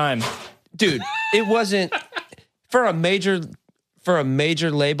 But at the time, Dude, it wasn't for a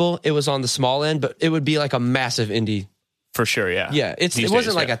major label. It was on the small end, but it would be like a massive indie. for sure, yeah. Yeah, it These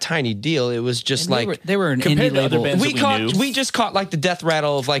wasn't days, like yeah. a tiny deal. It was just And like they were an compared indie to other label. bands that we knew. we just caught like the death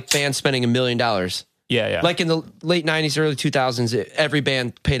rattle of like bands spending $1 million. Yeah, yeah. Like in the late 90s, early 2000s, every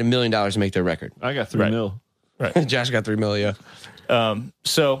band paid $1 million to make their record. I got 3 Right. mil. Josh got 3 million.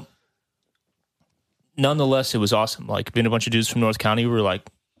 So nonetheless, it was awesome. Like being a bunch of dudes from North County, we were like,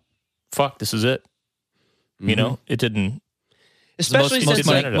 fuck, this is it. You know, it didn't. Especially most since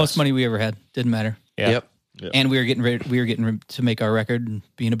money- like, Excited Most us. money we ever had. Didn't matter. Yeah. yep. And we were getting ready. We were getting ready to make our record and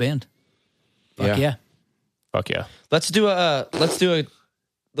be in a band. Fuck yeah. Fuck yeah. Let's do a look through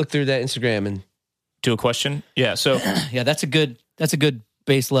that Instagram and Do a question? Yeah. So Yeah, that's a good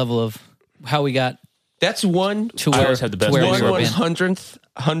base level of how we got that's one to I where, always have the best to where we ones. were a one band.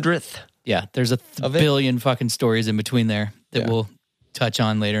 hundredth. Yeah, there's a Of it? billion fucking stories in between there that Yeah. we'll touch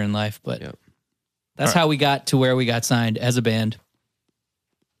on later in life. But Yep. that's how we got to where we got signed as a band.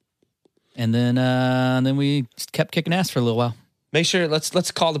 And then we just kept kicking ass for a little while. Make sure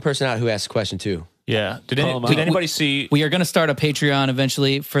let's call the person out who asked the question too. yeah. Did Call 'em out. anybody see? We are going to start a Patreon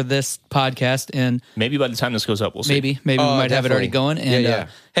eventually for this podcast, and Maybe by the time this goes up, we'll see. maybe we might have it already definitely. going. And Yeah.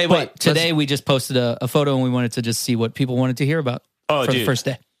 Hey, but wait, today we just posted a photo, and we wanted to just see what people wanted to hear about Oh, for the dude. first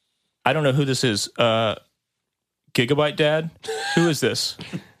day. I don't know who this is. Gigabyte Dad. Who is this?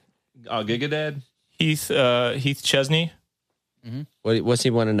 Gigadad? Heath Chesney. What's he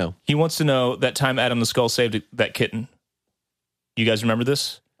want to know? He wants to know that time Adam the Skull saved that kitten. You guys remember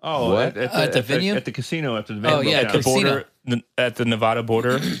this? Oh, What? At the venue? At the casino after the Oh, van. yeah, At the Casino. border, at the Nevada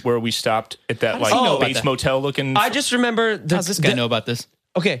border, where we stopped at that like he know about base that? motel looking. I just remember the How's this guy know about this?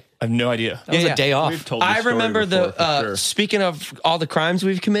 Okay, I have no idea. That was Yeah, a day We've off. told this I story remember before, for sure. speaking of all the crimes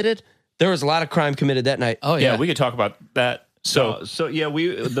we've committed, there was a lot of crime committed that night. Oh Yeah, yeah, we could talk about that. So So yeah,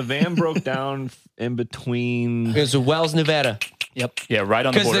 the van broke down in between. It was Wells, Nevada. yep. yeah, right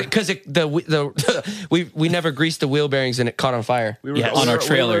on the border. Because we never greased the wheel bearings and it caught on fire. We were Yes. On our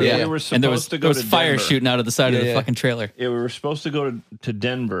trailer, We yeah. were and supposed there was to go to fire Denver. shooting out of the side of Yeah, the yeah. fucking trailer. Yeah, we were supposed to go to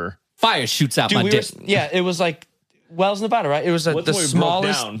Denver. Fire shoots out my Dude, dick. it was like Wells, Nevada, right? It was the What's when we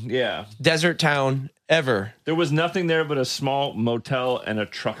smallest broke down? Yeah, desert town ever. there was nothing there but a small motel and a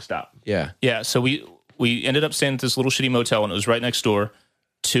truck stop. Yeah. Yeah, so we ended up staying at this little shitty motel, and it was right next door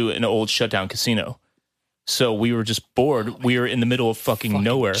to an old shutdown casino. So we were just bored. We were in the middle of fucking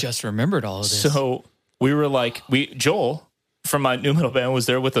nowhere. Just remembered all of this. So we were like, Joel from my new metal band was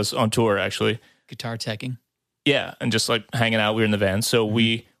there with us on tour, actually. Guitar teching. Yeah, and just like hanging out. We were in the van. So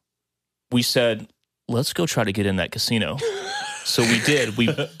we said, let's go try to get in that casino. So we did. We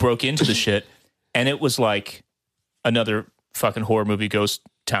broke into the shit, and it was like another fucking horror movie, ghost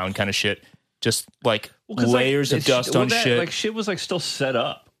town kind of shit. Just like layers of dust on shit. Like shit was like still set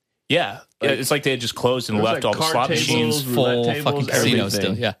up. Yeah. It's like they had just closed and There was, left like, all the card slot tables, machines. roulette Full tables, fucking casino everything.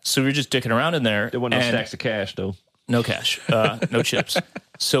 still. Yeah. So we were just dicking around in there. There weren't no and stacks of cash though. no cash, no chips.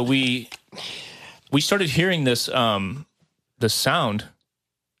 So we started hearing this the sound,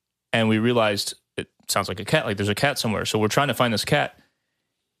 and we realized it sounds like a cat. Like there's a cat somewhere. So we're trying to find this cat,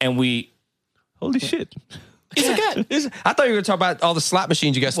 and Holy shit! It's a cat. I thought you were going to talk about all the slot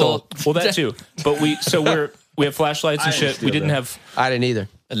machines you guys stole. well that too. But we have flashlights and I didn't shit. steal We didn't them. have I didn't either.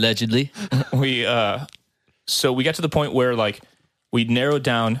 Allegedly. So we got to the point where like we narrowed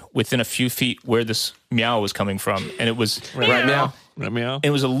down within a few feet where this meow was coming from, and it was Right now. Meow. it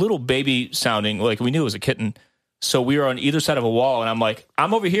was a little baby sounding, like we knew it was a kitten. So we were on either side of a wall, and I'm like,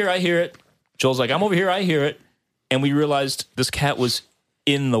 I'm over here, I hear it. Joel's like, I'm over here, I hear it. And we realized this cat was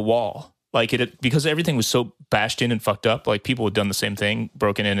in the wall. Like because everything was so bashed in and fucked up, like people had done the same thing,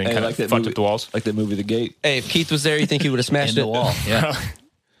 broken in and Hey, kind like of that fucked movie- up the walls. Like that movie, The Gate. Hey, if Keith was there, you think he would have smashed In it? the wall. Yeah.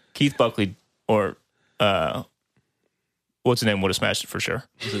 Keith Buckley or what's his name would have smashed it for sure.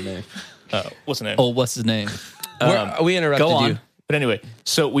 What's his name? What's his name? Oh, what's his name? We interrupted Go on. you. But anyway,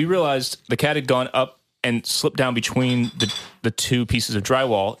 so we realized the cat had gone up and slipped down between the two pieces of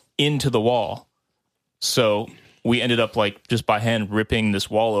drywall into the wall. So we ended up like just by hand ripping this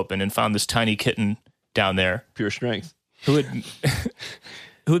wall open and found this tiny kitten down there Pure strength. who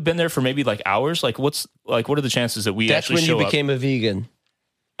had been there for maybe like hours. Like what are the chances that we That's actually when show you became up? a vegan.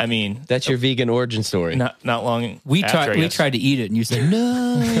 I mean, That's your vegan origin story. not long. We after, I tried. We guess. tried to eat it, and you said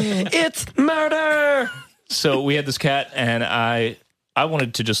no. It's murder. So we had this cat, and I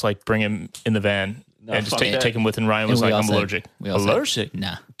wanted to just like bring him in the van and just fuck that. take him with. And Ryan was And we like, all "I'm said- allergic." we all said- Allergic.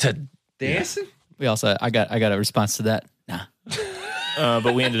 Nah. To dancing? We also. I got a response to that. Nah.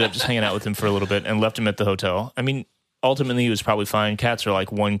 But we ended up just hanging out with him for a little bit and left him at the hotel. I mean, ultimately he was probably fine. Cats are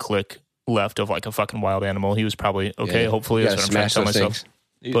like one click left of like a fucking wild animal. He was probably okay. Yeah. Hopefully You that's gotta what I'm trying to smash tell those myself.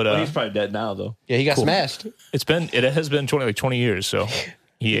 things. But, he's probably dead now, though. Yeah, he got smashed. It has been 20 years, so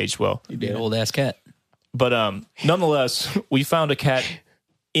he aged well. You'd be an old ass cat. But nonetheless, we found a cat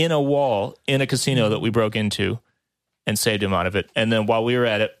in a wall in a casino that we broke into and saved him out of it. And then while we were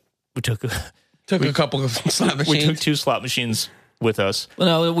at it, we took A couple of slot we machines. took 2 slot machines with us. Well,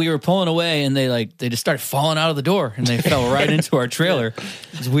 no, we were pulling away, and they just started falling out of the door, and they fell right into our trailer.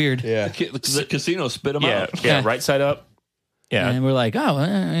 It was weird. Yeah. The casino spit him Yeah, out. yeah, right side up. Yeah. And we're like, oh,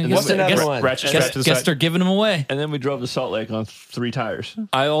 I What's guess, another one? Ratchet strap to the guess side. they're giving them away. And then we drove to Salt Lake on 3 tires.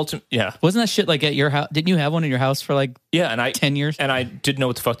 Yeah. Wasn't that shit like at your house? Didn't you have one in your house for like Yeah, and 10 years? and I didn't know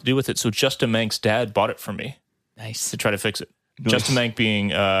what the fuck to do with it. So Justin Mank's dad bought it for me Nice. to try to fix it. Justin Mank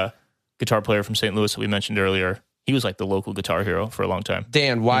being a guitar player from St. Louis that we mentioned earlier. He was like the local guitar hero for a long time.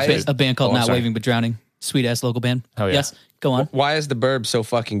 Dan, why is A band called Oh, I'm Not sorry. Waving But Drowning. Sweet ass local band. Oh, yeah. Yes. Go on. the Burb so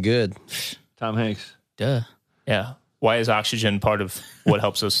fucking good? Tom Hanks. Duh. Yeah. Why is oxygen part of what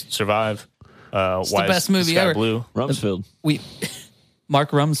helps us survive? Why the best is movie Sky ever. Blue? Rumsfeld.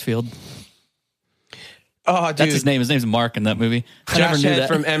 Mark Rumsfeld. Oh, dude. That's his name. His name's Mark in that movie. I never Josh knew Head that.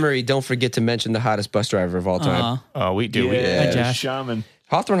 from Emory. Don't forget to mention the hottest bus driver of all time. Oh, we do. Yeah, Hi, Josh. Shaman.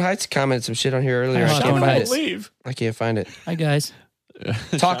 Hawthorne Heights commented some shit on here earlier. Hi, I can't Hawthorne find Heights. it. Leave. I can't find it. Hi, guys.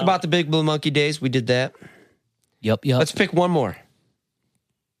 Talk about the Big Blue Monkey days. We did that. Yep. Let's pick one more.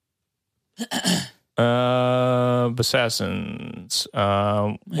 Assassins.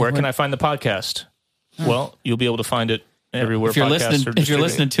 Where can I find the podcast? Well, you'll be able to find it everywhere. if you're podcasts listening, are if you're distributed.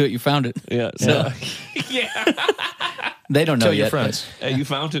 listening to it, you found it. Yeah. So they don't know Tell your yet. but friends. Hey, you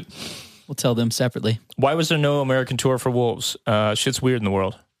found it. We'll tell them separately. Why was there no American tour for Wolves? Shit's weird in the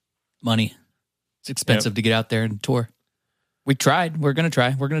world. Money. It's expensive to get out there and tour. We tried. We're gonna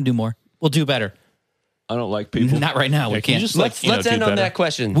try. We're gonna do more. We'll do better. I don't like people. Not right now. We Yeah, can you can't. just like, Let's do end on better? that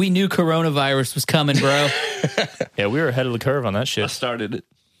question. We knew coronavirus was coming, bro. Yeah, we were ahead of the curve on that I shit. started it.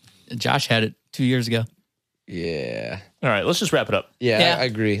 Josh had it 2 years ago. Yeah. All right, let's just wrap it up. Yeah, Yeah. I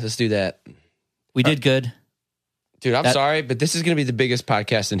agree. Let's do that. We did good. Dude, I'm That- sorry, but this is going to be the biggest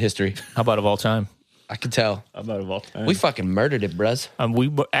podcast in history. How about of all time? I can tell. About of all time. We fucking murdered it, bruz.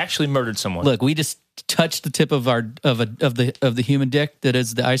 Actually murdered someone. Look, we just touched the tip of the human dick that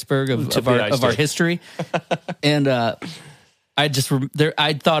is the iceberg of Tip of the ice our dick. history. And I'd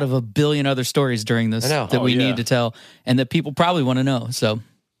thought of a billion other stories during this I know. that Oh, we yeah. need to tell and that people probably want to know. So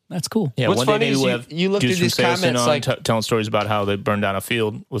that's cool. Yeah, What's one day funny maybe is we'll you- have you look dudes through from these Sayerson comments on like- telling stories about how they burned down a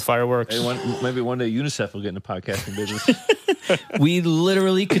field with fireworks. Hey, maybe one day UNICEF will get in the podcasting business. We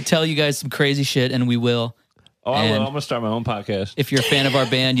literally could tell you guys some crazy shit, and we will. Oh, I will. And- I'm going to start my own podcast. If you're a fan of our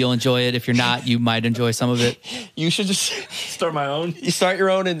band, you'll enjoy it. If you're not, you might enjoy some of it. You should just Start my own. you start your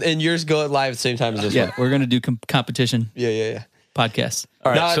own and yours go live at the same time as this Yeah, one. we're gonna do competition Yeah. podcasts.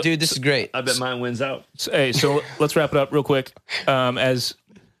 All right, Nah, so- dude, this is great. I bet mine wins out. So let's wrap it up real quick. As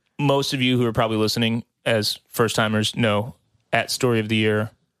most of you who are probably listening as first timers know, at Story of the Year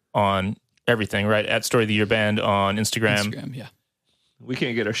on everything, right? At Story of the Year Band on Instagram. Instagram, yeah. We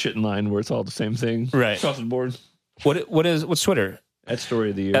can't get our shit in line where it's all the same thing. Right. Across the board. What's Twitter? That's story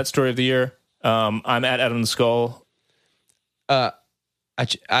of the year. At Story of the Year. I'm at Adam the Skull. I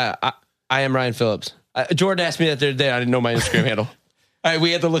am Ryan Phillips. Jordan asked me that the other day. I didn't know my Instagram handle. All right,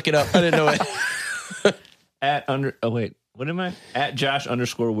 we had to look it up. I didn't know it. What am I? At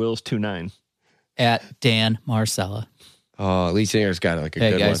Josh_Wills29. At Dan Marcella. Oh, lead singer's got like a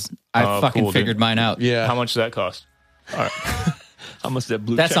Hey good guys, one. I Oh, fucking cool, dude. figured mine out. Yeah. How much does that cost? How much that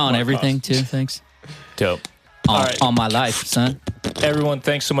blue That's check on mark everything cost? too. Thanks. Dope. On, right. on my life, son. Everyone,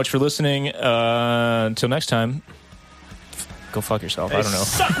 thanks so much for listening. Until next time, go fuck yourself. I don't know.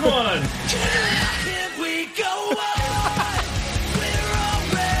 Suck one!